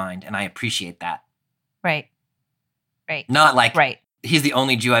speaks his mind, and I appreciate that. Right. Not like he's the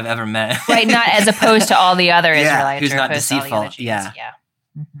only Jew I've ever met. Right, not as opposed to all the other Israelites. Who's not deceitful. Yeah.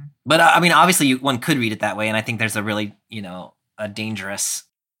 Mm-hmm. But I mean, obviously one could read it that way, and I think there's a really, a dangerous,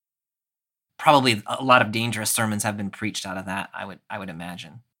 probably a lot of dangerous sermons have been preached out of that, I would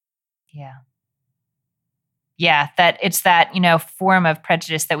imagine. Yeah. Yeah, that it's that, form of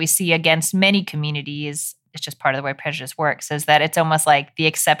prejudice that we see against many communities. It's just part of the way prejudice works, is that it's almost like the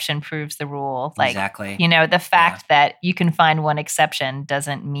exception proves the rule. Like, exactly. The fact that you can find one exception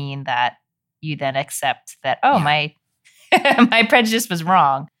doesn't mean that you then accept that, my my prejudice was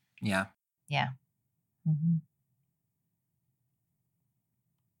wrong. Yeah. Yeah. Mm-hmm.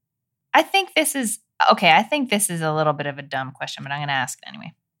 I think this is a little bit of a dumb question, but I'm going to ask it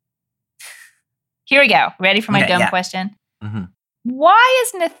anyway. Here we go. Ready for my dumb question? Mm-hmm. Why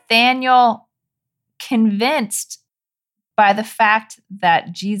is Nathanael convinced by the fact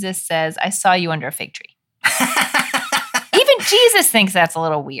that Jesus says, I saw you under a fig tree? Even Jesus thinks that's a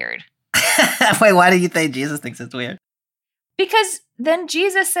little weird. Wait, why do you think Jesus thinks it's weird? Because then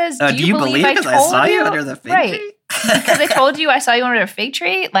Jesus says, do you believe I told saw you under the fig tree? Because I told you I saw you under a fig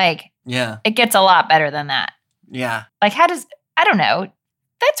tree? Like, it gets a lot better than that. Yeah. Like, I don't know.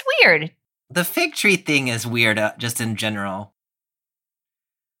 That's weird. The fig tree thing is weird just in general.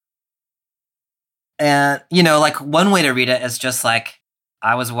 And, like one way to read it is just like,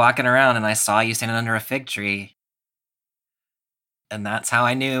 I was walking around and I saw you standing under a fig tree. And that's how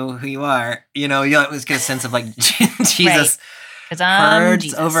I knew who you are. You always get a sense of like Jesus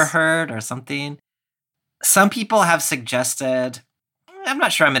overheard or something. Some people have suggested, I'm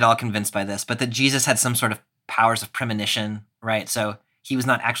not sure I'm at all convinced by this, but that Jesus had some sort of powers of premonition, right? So he was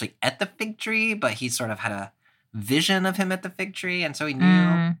not actually at the fig tree, but he sort of had a vision of him at the fig tree, and so he knew.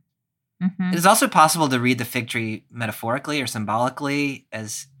 Mm-hmm. It is also possible to read the fig tree metaphorically or symbolically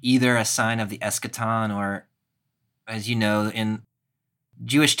as either a sign of the eschaton or, as you know, in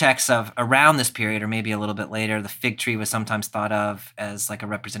Jewish texts of around this period or maybe a little bit later, the fig tree was sometimes thought of as like a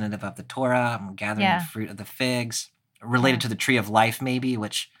representative of the Torah, gathering the fruit of the figs, related to the tree of life maybe,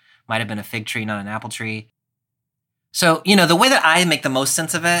 which might have been a fig tree, not an apple tree. So, the way that I make the most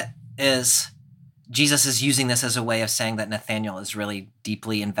sense of it is Jesus is using this as a way of saying that Nathanael is really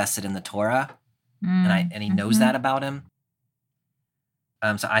deeply invested in the Torah, and he knows that about him.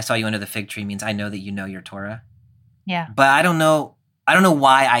 So I saw you under the fig tree means I know that you know your Torah. Yeah. But I don't know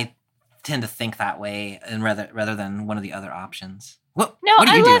why I tend to think that way, and rather than one of the other options. What do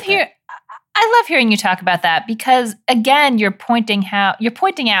you do with it? I love hearing you talk about that because again, you're pointing out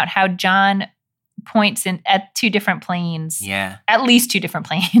how John points in at two different planes. Yeah. At least two different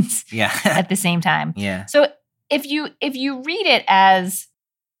planes. Yeah. At the same time. Yeah. So if you read it as,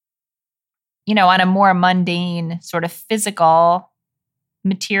 on a more mundane sort of physical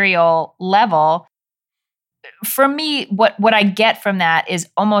material level, for me, what I get from that is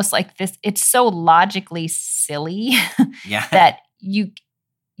almost like this, it's so logically silly Yeah. that you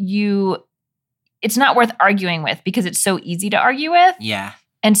it's not worth arguing with because it's so easy to argue with. Yeah.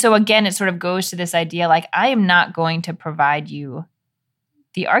 And so again, it sort of goes to this idea like, I am not going to provide you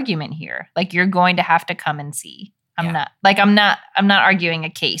the argument here. Like, you're going to have to come and see. I'm not arguing a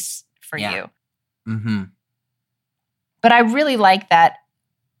case for you. Mm-hmm. But I really like that.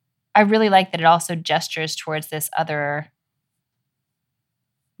 I really like that it also gestures towards this other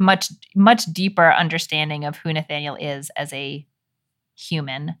much, much deeper understanding of who Nathaniel is as a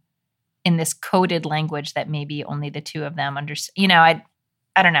human in this coded language that maybe only the two of them understand. You know, I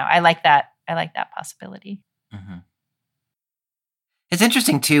don't know. I like that. I like that possibility. Mm-hmm. It's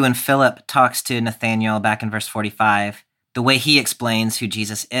interesting, too, when Philip talks to Nathaniel back in verse 45, the way he explains who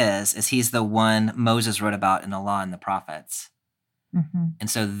Jesus is he's the one Moses wrote about in the law and the prophets. Mm-hmm. And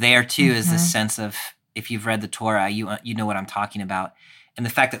so there, too, is this sense of, if you've read the Torah, you know what I'm talking about. And the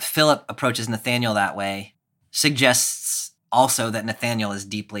fact that Philip approaches Nathaniel that way suggests also that Nathaniel is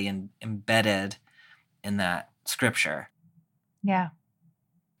deeply embedded in that scripture. Yeah.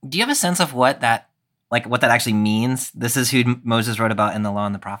 Do you have a sense of what that actually means? This is who Moses wrote about in the law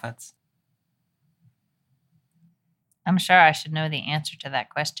and the prophets? I'm sure I should know the answer to that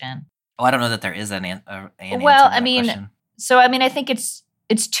question. Oh, I don't know that there is an answer to well, that I mean, question. So I mean, I think it's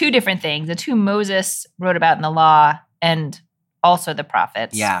two different things. It's who Moses wrote about in the law and also the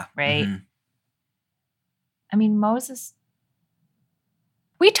prophets. Yeah. Right. Mm-hmm. I mean, Moses.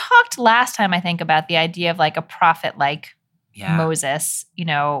 We talked last time, I think, about the idea of like a prophet like Moses, you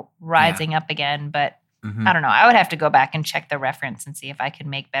know, rising up again. But I don't know. I would have to go back and check the reference and see if I could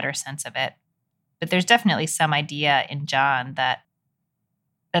make better sense of it. But there's definitely some idea in John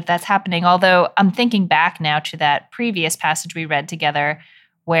that's happening. Although I'm thinking back now to that previous passage we read together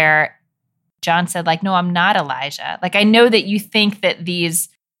where John said, like, no, I'm not Elijah. Like, I know that you think that these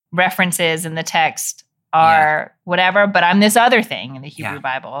references in the text are whatever, but I'm this other thing in the Hebrew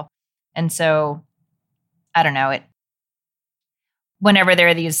Bible. And so, I don't know, whenever there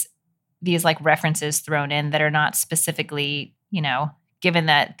are these like references thrown in that are not specifically, you know, given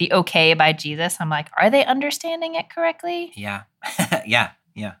that the okay by Jesus, I'm like, are they understanding it correctly? Yeah. Yeah.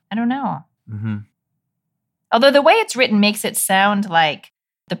 I don't know. Mm-hmm. Although the way it's written makes it sound like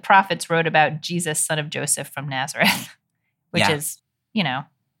the prophets wrote about Jesus, son of Joseph from Nazareth, which is, you know,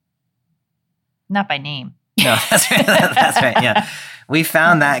 not by name. No, that's right. That's right. Yeah. We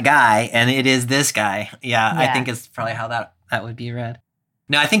found that guy and it is this guy. Yeah. I think it's probably how that would be read.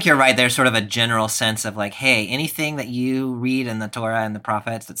 No, I think you're right. There's sort of a general sense of like, hey, anything that you read in the Torah and the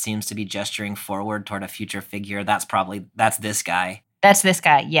prophets that seems to be gesturing forward toward a future figure, that's this guy. That's this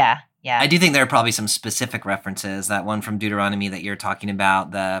guy. Yeah. Yeah. I do think there are probably some specific references. That one from Deuteronomy that you're talking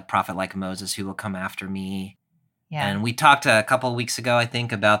about, the prophet like Moses who will come after me. Yeah. And we talked a couple of weeks ago, I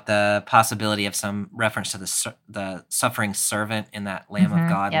think, about the possibility of some reference to the suffering servant in that Lamb of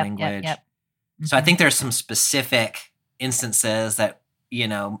God language. Yep. So I think there's some specific instances that, you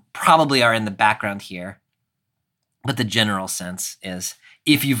know, probably are in the background here. But the general sense is,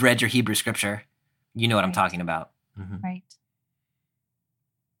 if you've read your Hebrew scripture, you know what I'm talking about. Mm-hmm. Right.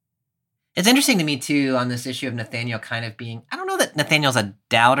 It's interesting to me, too, on this issue of Nathaniel kind of being, I don't know that Nathaniel's a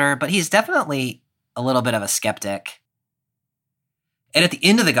doubter, but he's definitely a little bit of a skeptic. And at the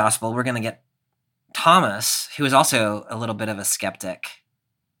end of the gospel, we're going to get Thomas, who is also a little bit of a skeptic.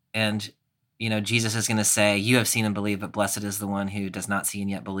 And, you know, Jesus is going to say, you have seen and believed, but blessed is the one who does not see and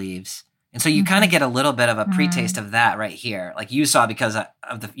yet believes. And so you kind of get a little bit of a pre-taste of that right here. Like you saw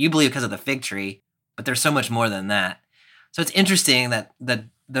you believe because of the fig tree, but there's so much more than that. So it's interesting that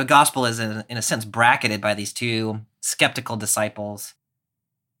the gospel is in a sense bracketed by these two skeptical disciples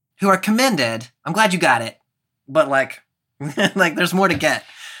who are commended. I'm glad you got it, but like there's more to get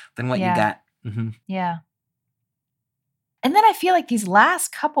than what you got. Mm-hmm. Yeah. And then I feel like these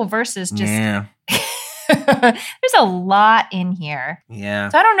last couple verses just, there's a lot in here. Yeah.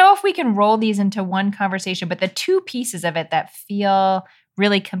 So I don't know if we can roll these into one conversation, but the two pieces of it that feel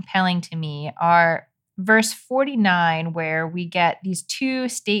really compelling to me are verse 49, where we get these two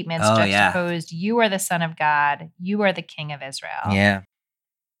statements juxtaposed. You are the Son of God. You are the King of Israel. Yeah.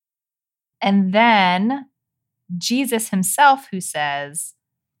 And then Jesus himself, who says,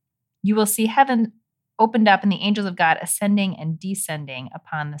 you will see heaven opened up and the angels of God ascending and descending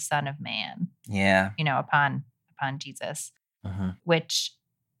upon the Son of Man. Yeah. You know, upon Jesus, which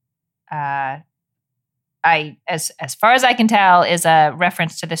as far as I can tell is a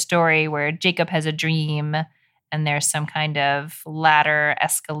reference to the story where Jacob has a dream and there's some kind of ladder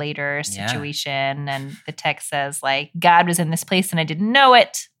escalator situation. And the text says like, God was in this place and I didn't know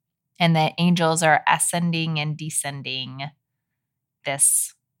it. And the angels are ascending and descending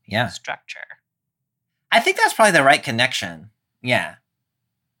this structure. I think that's probably the right connection. Yeah.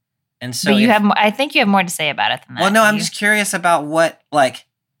 And so but I think you have more to say about it than that. Well, no, I'm just curious about what, like,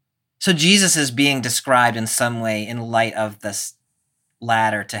 so Jesus is being described in some way in light of this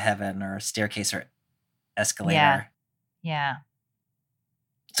ladder to heaven or staircase or escalator. Yeah.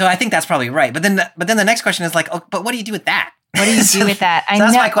 So I think that's probably right. But then the next question is like, oh, but what do you do with that? What do you do with that? So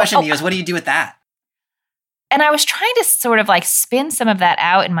that's my question to you is, what do you do with that? And I was trying to sort of like spin some of that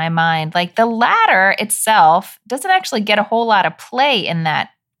out in my mind. Like the ladder itself doesn't actually get a whole lot of play in that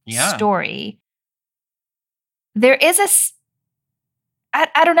story. There is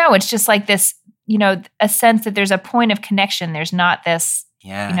I don't know. It's just like this, a sense that there's a point of connection. There's not this,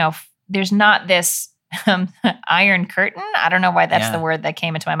 there's not this iron curtain. I don't know why that's the word that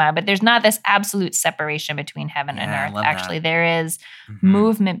came into my mind, but there's not this absolute separation between heaven and earth. Actually, there is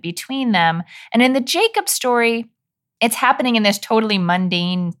movement between them. And in the Jacob story, it's happening in this totally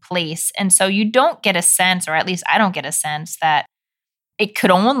mundane place. And so you don't get a sense, or at least I don't get a sense, that it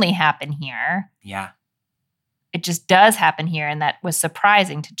could only happen here. Yeah. It just does happen here. And that was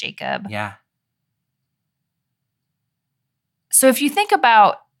surprising to Jacob. Yeah. So if you think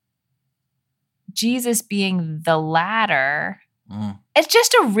about Jesus being the ladder, it's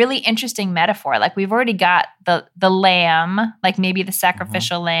just a really interesting metaphor. Like we've already got the lamb, like maybe the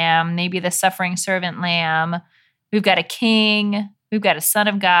sacrificial lamb, maybe the suffering servant lamb. We've got a king, we've got a son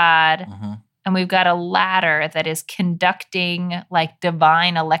of God, and we've got a ladder that is conducting like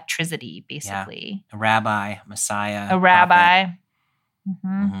divine electricity, basically. Yeah. A rabbi, Messiah. A rabbi.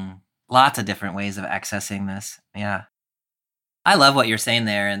 Lots of different ways of accessing this. Yeah. I love what you're saying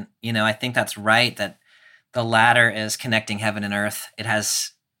there. And, I think that's right, that the ladder is connecting heaven and earth. It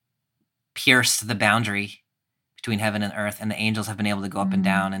has pierced the boundary between heaven and earth, and the angels have been able to go up and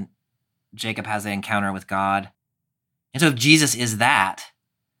down, and Jacob has the encounter with God. And so if Jesus is that,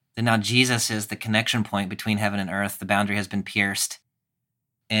 then now Jesus is the connection point between heaven and earth. The boundary has been pierced,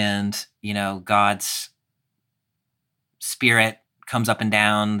 and, God's spirit comes up and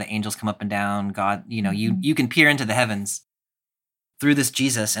down, the angels come up and down. God, you can peer into the heavens through this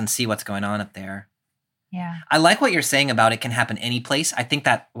Jesus and see what's going on up there. Yeah. I like what you're saying about it can happen any place. I think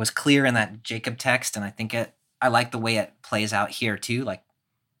that was clear in that Jacob text, and I like the way it plays out here too. Like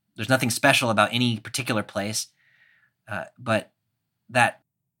there's nothing special about any particular place, but that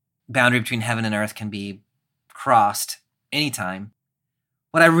boundary between heaven and earth can be crossed anytime.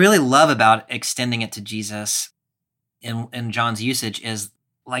 What I really love about extending it to Jesus in John's usage is,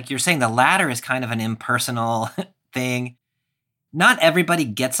 like you're saying, the ladder is kind of an impersonal thing. Not everybody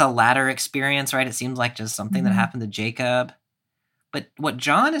gets a ladder experience, right? It seems like just something that happened to Jacob. But what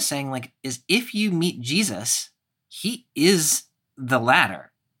John is saying, is if you meet Jesus, he is the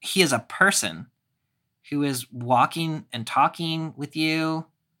ladder. He is a person who is walking and talking with you.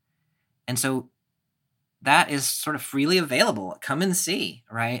 And so that is sort of freely available. Come and see,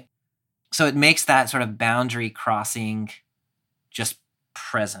 right? So it makes that sort of boundary crossing just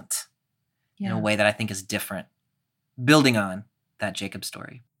present in a way that I think is different, building on that Jacob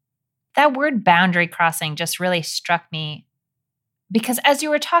story. That word boundary crossing just really struck me because as you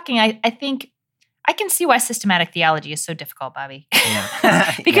were talking, I think I can see why systematic theology is so difficult, Bobby.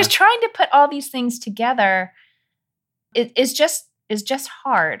 Yeah. Because trying to put all these things together is just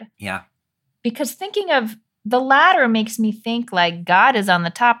hard. Yeah. Because thinking of the ladder makes me think like God is on the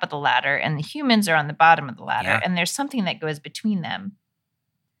top of the ladder and the humans are on the bottom of the ladder, and there's something that goes between them.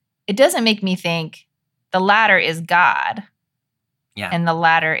 It doesn't make me think the ladder is God. Yeah. And the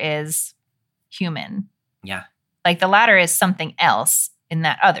ladder is human. Yeah. Like the ladder is something else in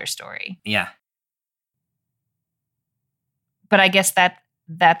that other story. Yeah. But I guess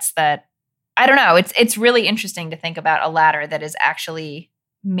that's that. I don't know. It's really interesting to think about a ladder that is actually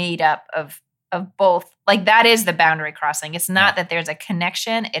made up of both. Like that is the boundary crossing. It's not that there's a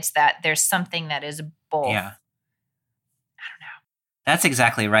connection. It's that there's something that is both. Yeah. I don't know. That's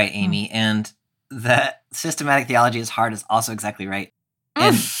exactly right, Amy. And that systematic theology is hard is also exactly right.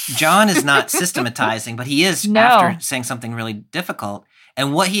 And John is not systematizing, but he is after saying something really difficult.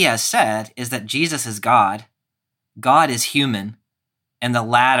 And what he has said is that Jesus is God, God is human, and the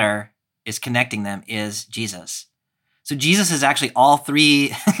ladder is connecting them is Jesus. So Jesus is actually all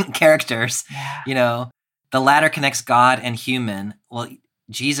three characters. Yeah. The ladder connects God and human. Well,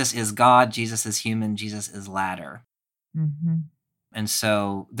 Jesus is God, Jesus is human, Jesus is ladder. Mm-hmm. And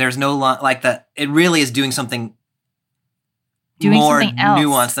so there's no it really is doing something more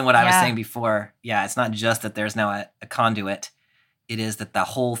nuanced than what I was saying before. Yeah, it's not just that there's now a conduit. It is that the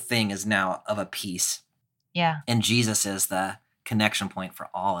whole thing is now of a piece. Yeah. And Jesus is the connection point for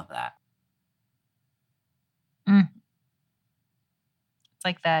all of that. It's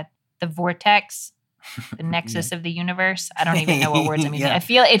like the vortex, the nexus of the universe. I don't even know what words I'm using.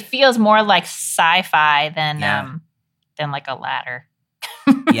 Yeah. It feels more like sci-fi than like a ladder.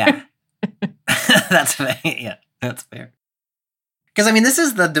 Yeah. That's fair. Yeah, that's fair. Because I mean, this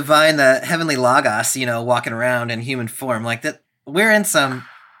is the divine, the heavenly Logos, walking around in human form. Like that, we're in some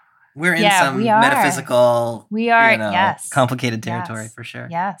metaphysical, yes, complicated territory for sure.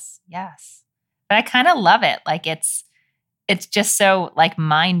 Yes. But I kind of love it. Like it's just so like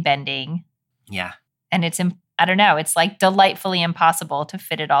mind bending. Yeah. And I don't know, it's like delightfully impossible to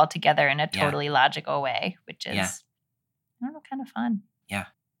fit it all together in a totally logical way, which is, I don't know, kind of fun. Yeah.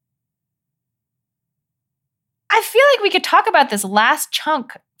 I feel like we could talk about this last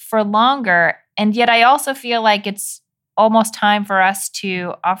chunk for longer, and yet I also feel like it's almost time for us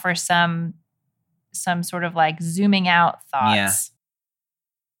to offer some sort of like zooming out thoughts.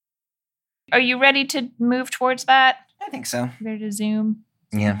 Yeah. Are you ready to move towards that? I think so. Ready to zoom?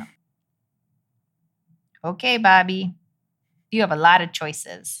 Yeah. Okay, Bobby. You have a lot of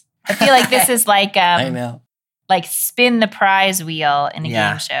choices. I feel like this is like I know. Like spin the prize wheel in a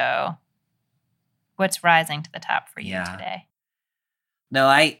game show. What's rising to the top for you today? No,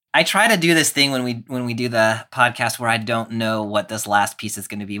 I try to do this thing when we do the podcast where I don't know what this last piece is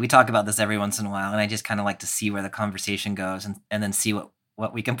going to be. We talk about this every once in a while, and I just kind of like to see where the conversation goes and then see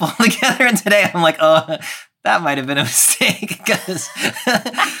what we can pull together. And today I'm like, oh, that might have been a mistake because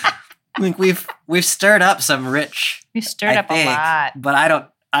I think we've stirred up some rich. We've stirred up a lot, but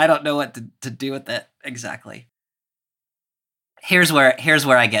I don't know what to do with it exactly. Here's where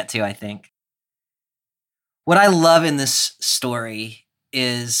I get to, I think. What I love in this story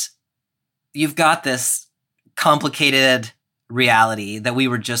is you've got this complicated reality that we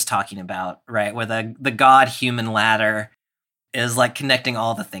were just talking about, right? Where the God-human ladder is like connecting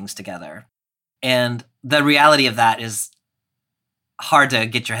all the things together. And the reality of that is hard to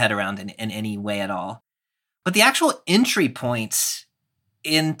get your head around in any way at all. But the actual entry points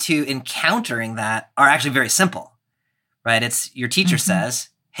into encountering that are actually very simple, right? It's your teacher says,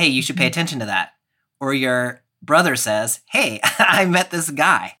 hey, you should pay attention to that. Or your brother says, hey, I met this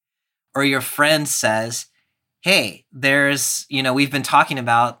guy. Or your friend says, hey, there's, we've been talking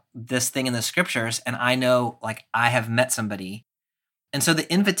about this thing in the scriptures, and I know, like, I have met somebody. And so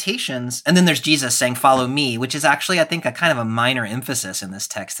the invitations, and then there's Jesus saying, follow me, which is actually, I think, a kind of a minor emphasis in this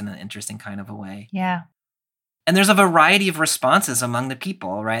text in an interesting kind of a way. Yeah. And there's a variety of responses among the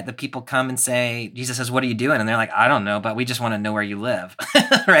people, right? The people come and say, Jesus says, what are you doing? And they're like, I don't know, but we just want to know where you live,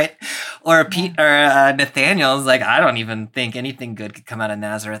 right? Or Nathaniel's like, I don't even think anything good could come out of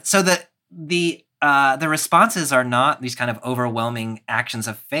Nazareth. So the responses are not these kind of overwhelming actions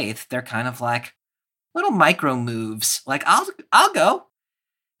of faith. They're kind of like little micro moves, like, I'll go.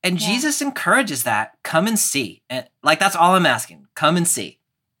 And Jesus encourages that. Come and see. And like, that's all I'm asking. Come and see.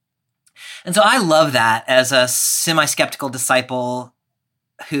 And so I love that as a semi-skeptical disciple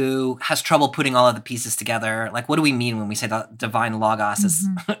who has trouble putting all of the pieces together. Like, what do we mean when we say the divine Logos is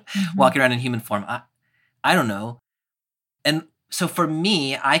walking around in human form? I don't know. And so for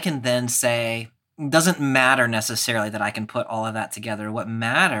me, I can then say, it doesn't matter necessarily that I can put all of that together. What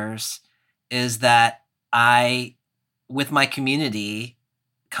matters is that I, with my community,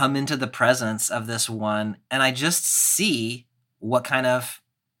 come into the presence of this one, and I just see what kind of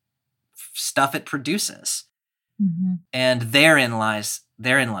stuff it produces. And therein lies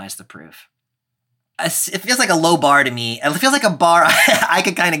the proof. It feels like a low bar to me. It feels like a bar I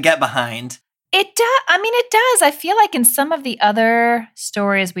could kind of get behind. It does. I mean, it does. I feel like in some of the other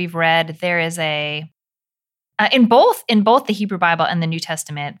stories we've read, there is in both the Hebrew Bible and the New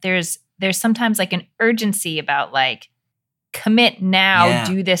Testament, there's sometimes like an urgency about like, commit now,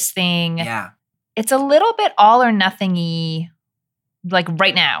 do this thing. Yeah. It's a little bit all or nothing-y, like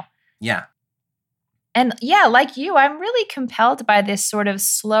right now. Yeah. And yeah, like you, I'm really compelled by this sort of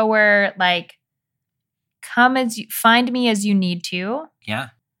slower, like, find me as you need to. Yeah.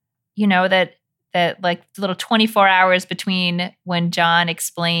 That like little 24 hours between when John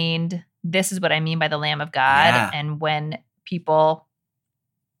explained, this is what I mean by the Lamb of God, and when people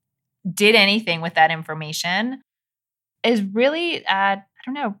did anything with that information is really, I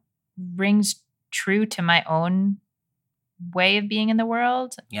don't know, rings true to my own way of being in the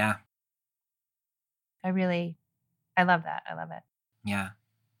world. Yeah. I love that. I love it. Yeah.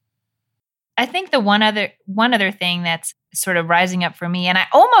 I think the one other thing that's sort of rising up for me, and I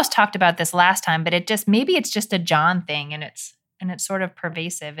almost talked about this last time, but maybe it's just a John thing and it's sort of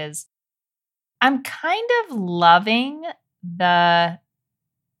pervasive, is I'm kind of loving the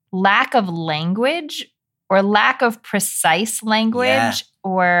lack of language or lack of precise language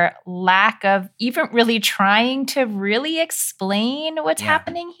or lack of even really trying to really explain what's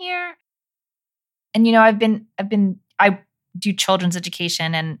happening here. And, you know, I do children's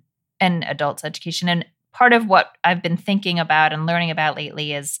education and adults education. And part of what I've been thinking about and learning about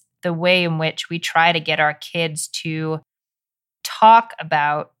lately is the way in which we try to get our kids to talk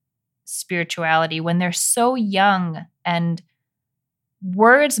about spirituality when they're so young, and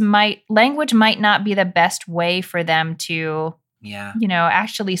language might not be the best way for them to, you know,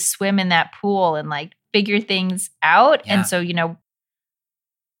 actually swim in that pool and like figure things out. And so, you know,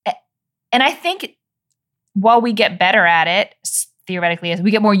 and I think while we get better at it, theoretically, as we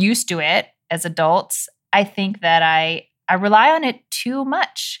get more used to it as adults, I think that I rely on it too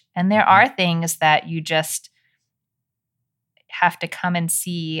much. And there are things that you just have to come and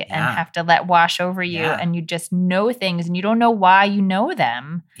see and have to let wash over you. And you just know things and you don't know why you know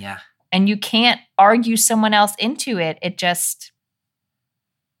them. Yeah. And you can't argue someone else into it. It just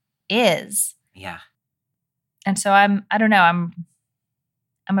is. Yeah. And so I'm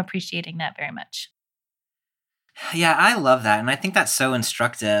appreciating that very much. Yeah, I love that. And I think that's so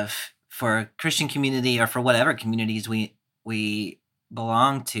instructive for Christian community or for whatever communities we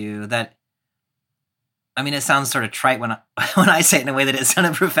belong to. That, I mean, it sounds sort of trite when I say it in a way that it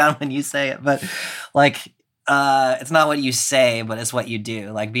sounded profound when you say it, but like, it's not what you say, but it's what you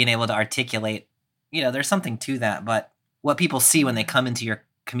do. Like being able to articulate, you know, there's something to that, but what people see when they come into your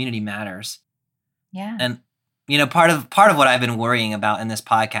community matters. Yeah. And, you know, part of what I've been worrying about in this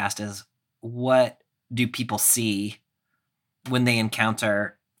podcast is, what do people see when they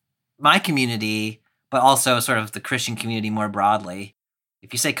encounter my community, but also sort of the Christian community more broadly?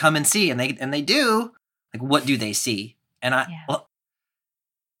 If you say, come and see, and they do, like, what do they see? And I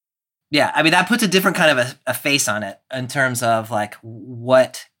mean, that puts a different kind of a face on it in terms of like,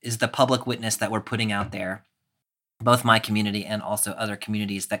 what is the public witness that we're putting out there, both my community and also other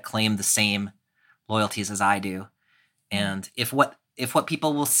communities that claim the same loyalties as I do. And if what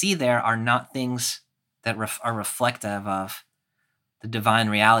people will see there are not things that are reflective of the divine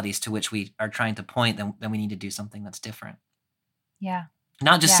realities to which we are trying to point, then we need to do something that's different. Yeah.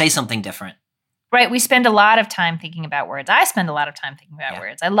 Not just say something different. Right. We spend a lot of time thinking about words. I spend a lot of time thinking about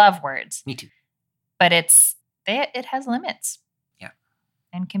words. I love words. Me too. But it has limits. Yeah.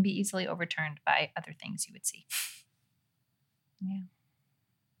 And can be easily overturned by other things you would see. Yeah.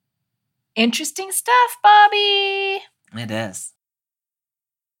 Interesting stuff, Bobby. It is.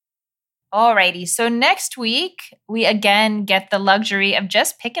 Alrighty, so next week, we again get the luxury of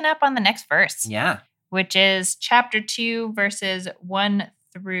just picking up on the next verse. Yeah. Which is chapter 2, verses 1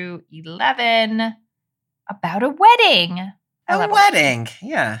 through 11, about a wedding. A wedding,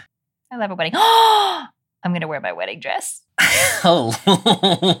 yeah. I love a wedding. Oh, I'm going to wear my wedding dress. Oh,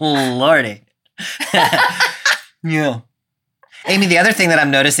 Lordy. Yeah. Amy, the other thing that I'm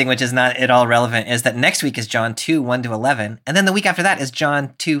noticing, which is not at all relevant, is that next week is John 2, 1 to 11. And then the week after that is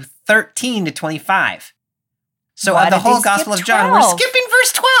John 2, 13 to 25 So of the whole Gospel of John, we're skipping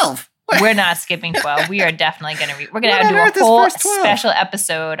verse 12. We're not skipping 12. We are definitely going to read. We're going to do a whole special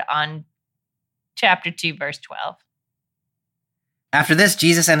episode on chapter 2, verse 12. After this,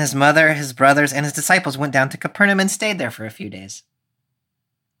 Jesus and his mother, his brothers, and his disciples went down to Capernaum and stayed there for a few days.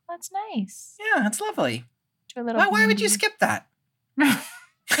 That's nice. Yeah, that's lovely. Why would you skip that?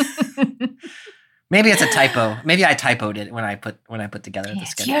 Maybe it's a typo. Maybe I typoed it when I put together the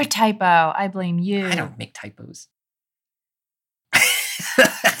schedule. It's your typo. I blame you. I don't make typos.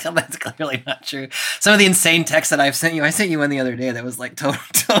 That's clearly not true. Some of the insane texts that I sent you one the other day that was like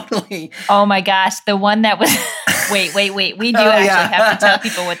totally. Oh my gosh, the one that was. Wait. We do have to tell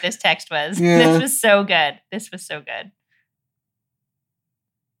people what this text was. Yeah. This was so good.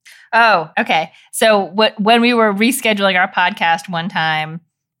 Oh, okay. So when we were rescheduling our podcast one time,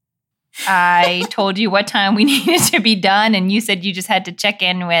 I told you what time we needed to be done, and you said you just had to check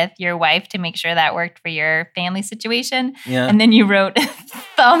in with your wife to make sure that worked for your family situation. Yeah. And then you wrote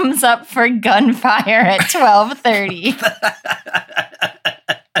thumbs up for gunfire at 12:30.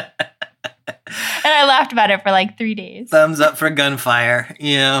 And I laughed about it for like 3 days. Thumbs up for gunfire.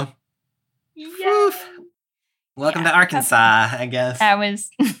 Yeah. Oof. Welcome to Arkansas, I guess. That was...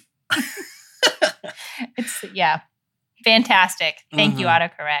 It's fantastic. Thank you,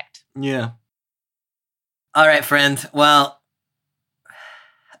 autocorrect. Yeah. All right, friend. Well,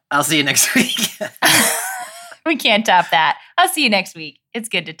 I'll see you next week. We can't top that. I'll see you next week. It's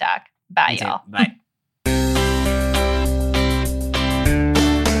good to talk. Bye, y'all. Bye.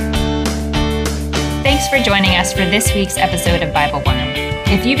 Thanks for joining us for this week's episode of Bible Worm.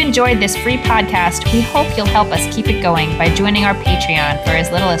 If you've enjoyed this free podcast, we hope you'll help us keep it going by joining our Patreon for as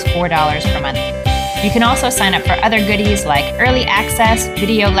little as $4 per month. You can also sign up for other goodies like early access,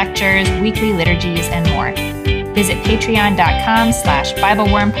 video lectures, weekly liturgies, and more. Visit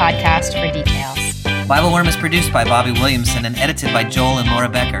patreon.com/BibleWorm Podcast for details. Bible Worm is produced by Bobby Williamson and edited by Joel and Laura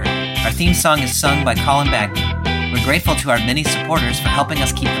Becker. Our theme song is sung by Colin Bagby. We're grateful to our many supporters for helping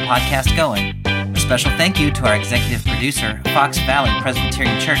us keep the podcast going. A special thank you to our executive producer, Fox Valley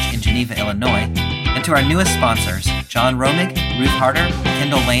Presbyterian Church in Geneva, Illinois, and to our newest sponsors, John Romig, Ruth Harder,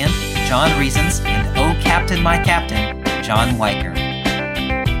 Kendall Land, John Reasons, and Oh Captain, My Captain, John Weicker.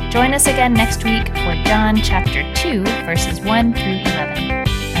 Join us again next week for John chapter 2, verses 1 through 11.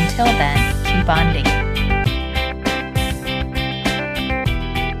 Until then, keep on digging.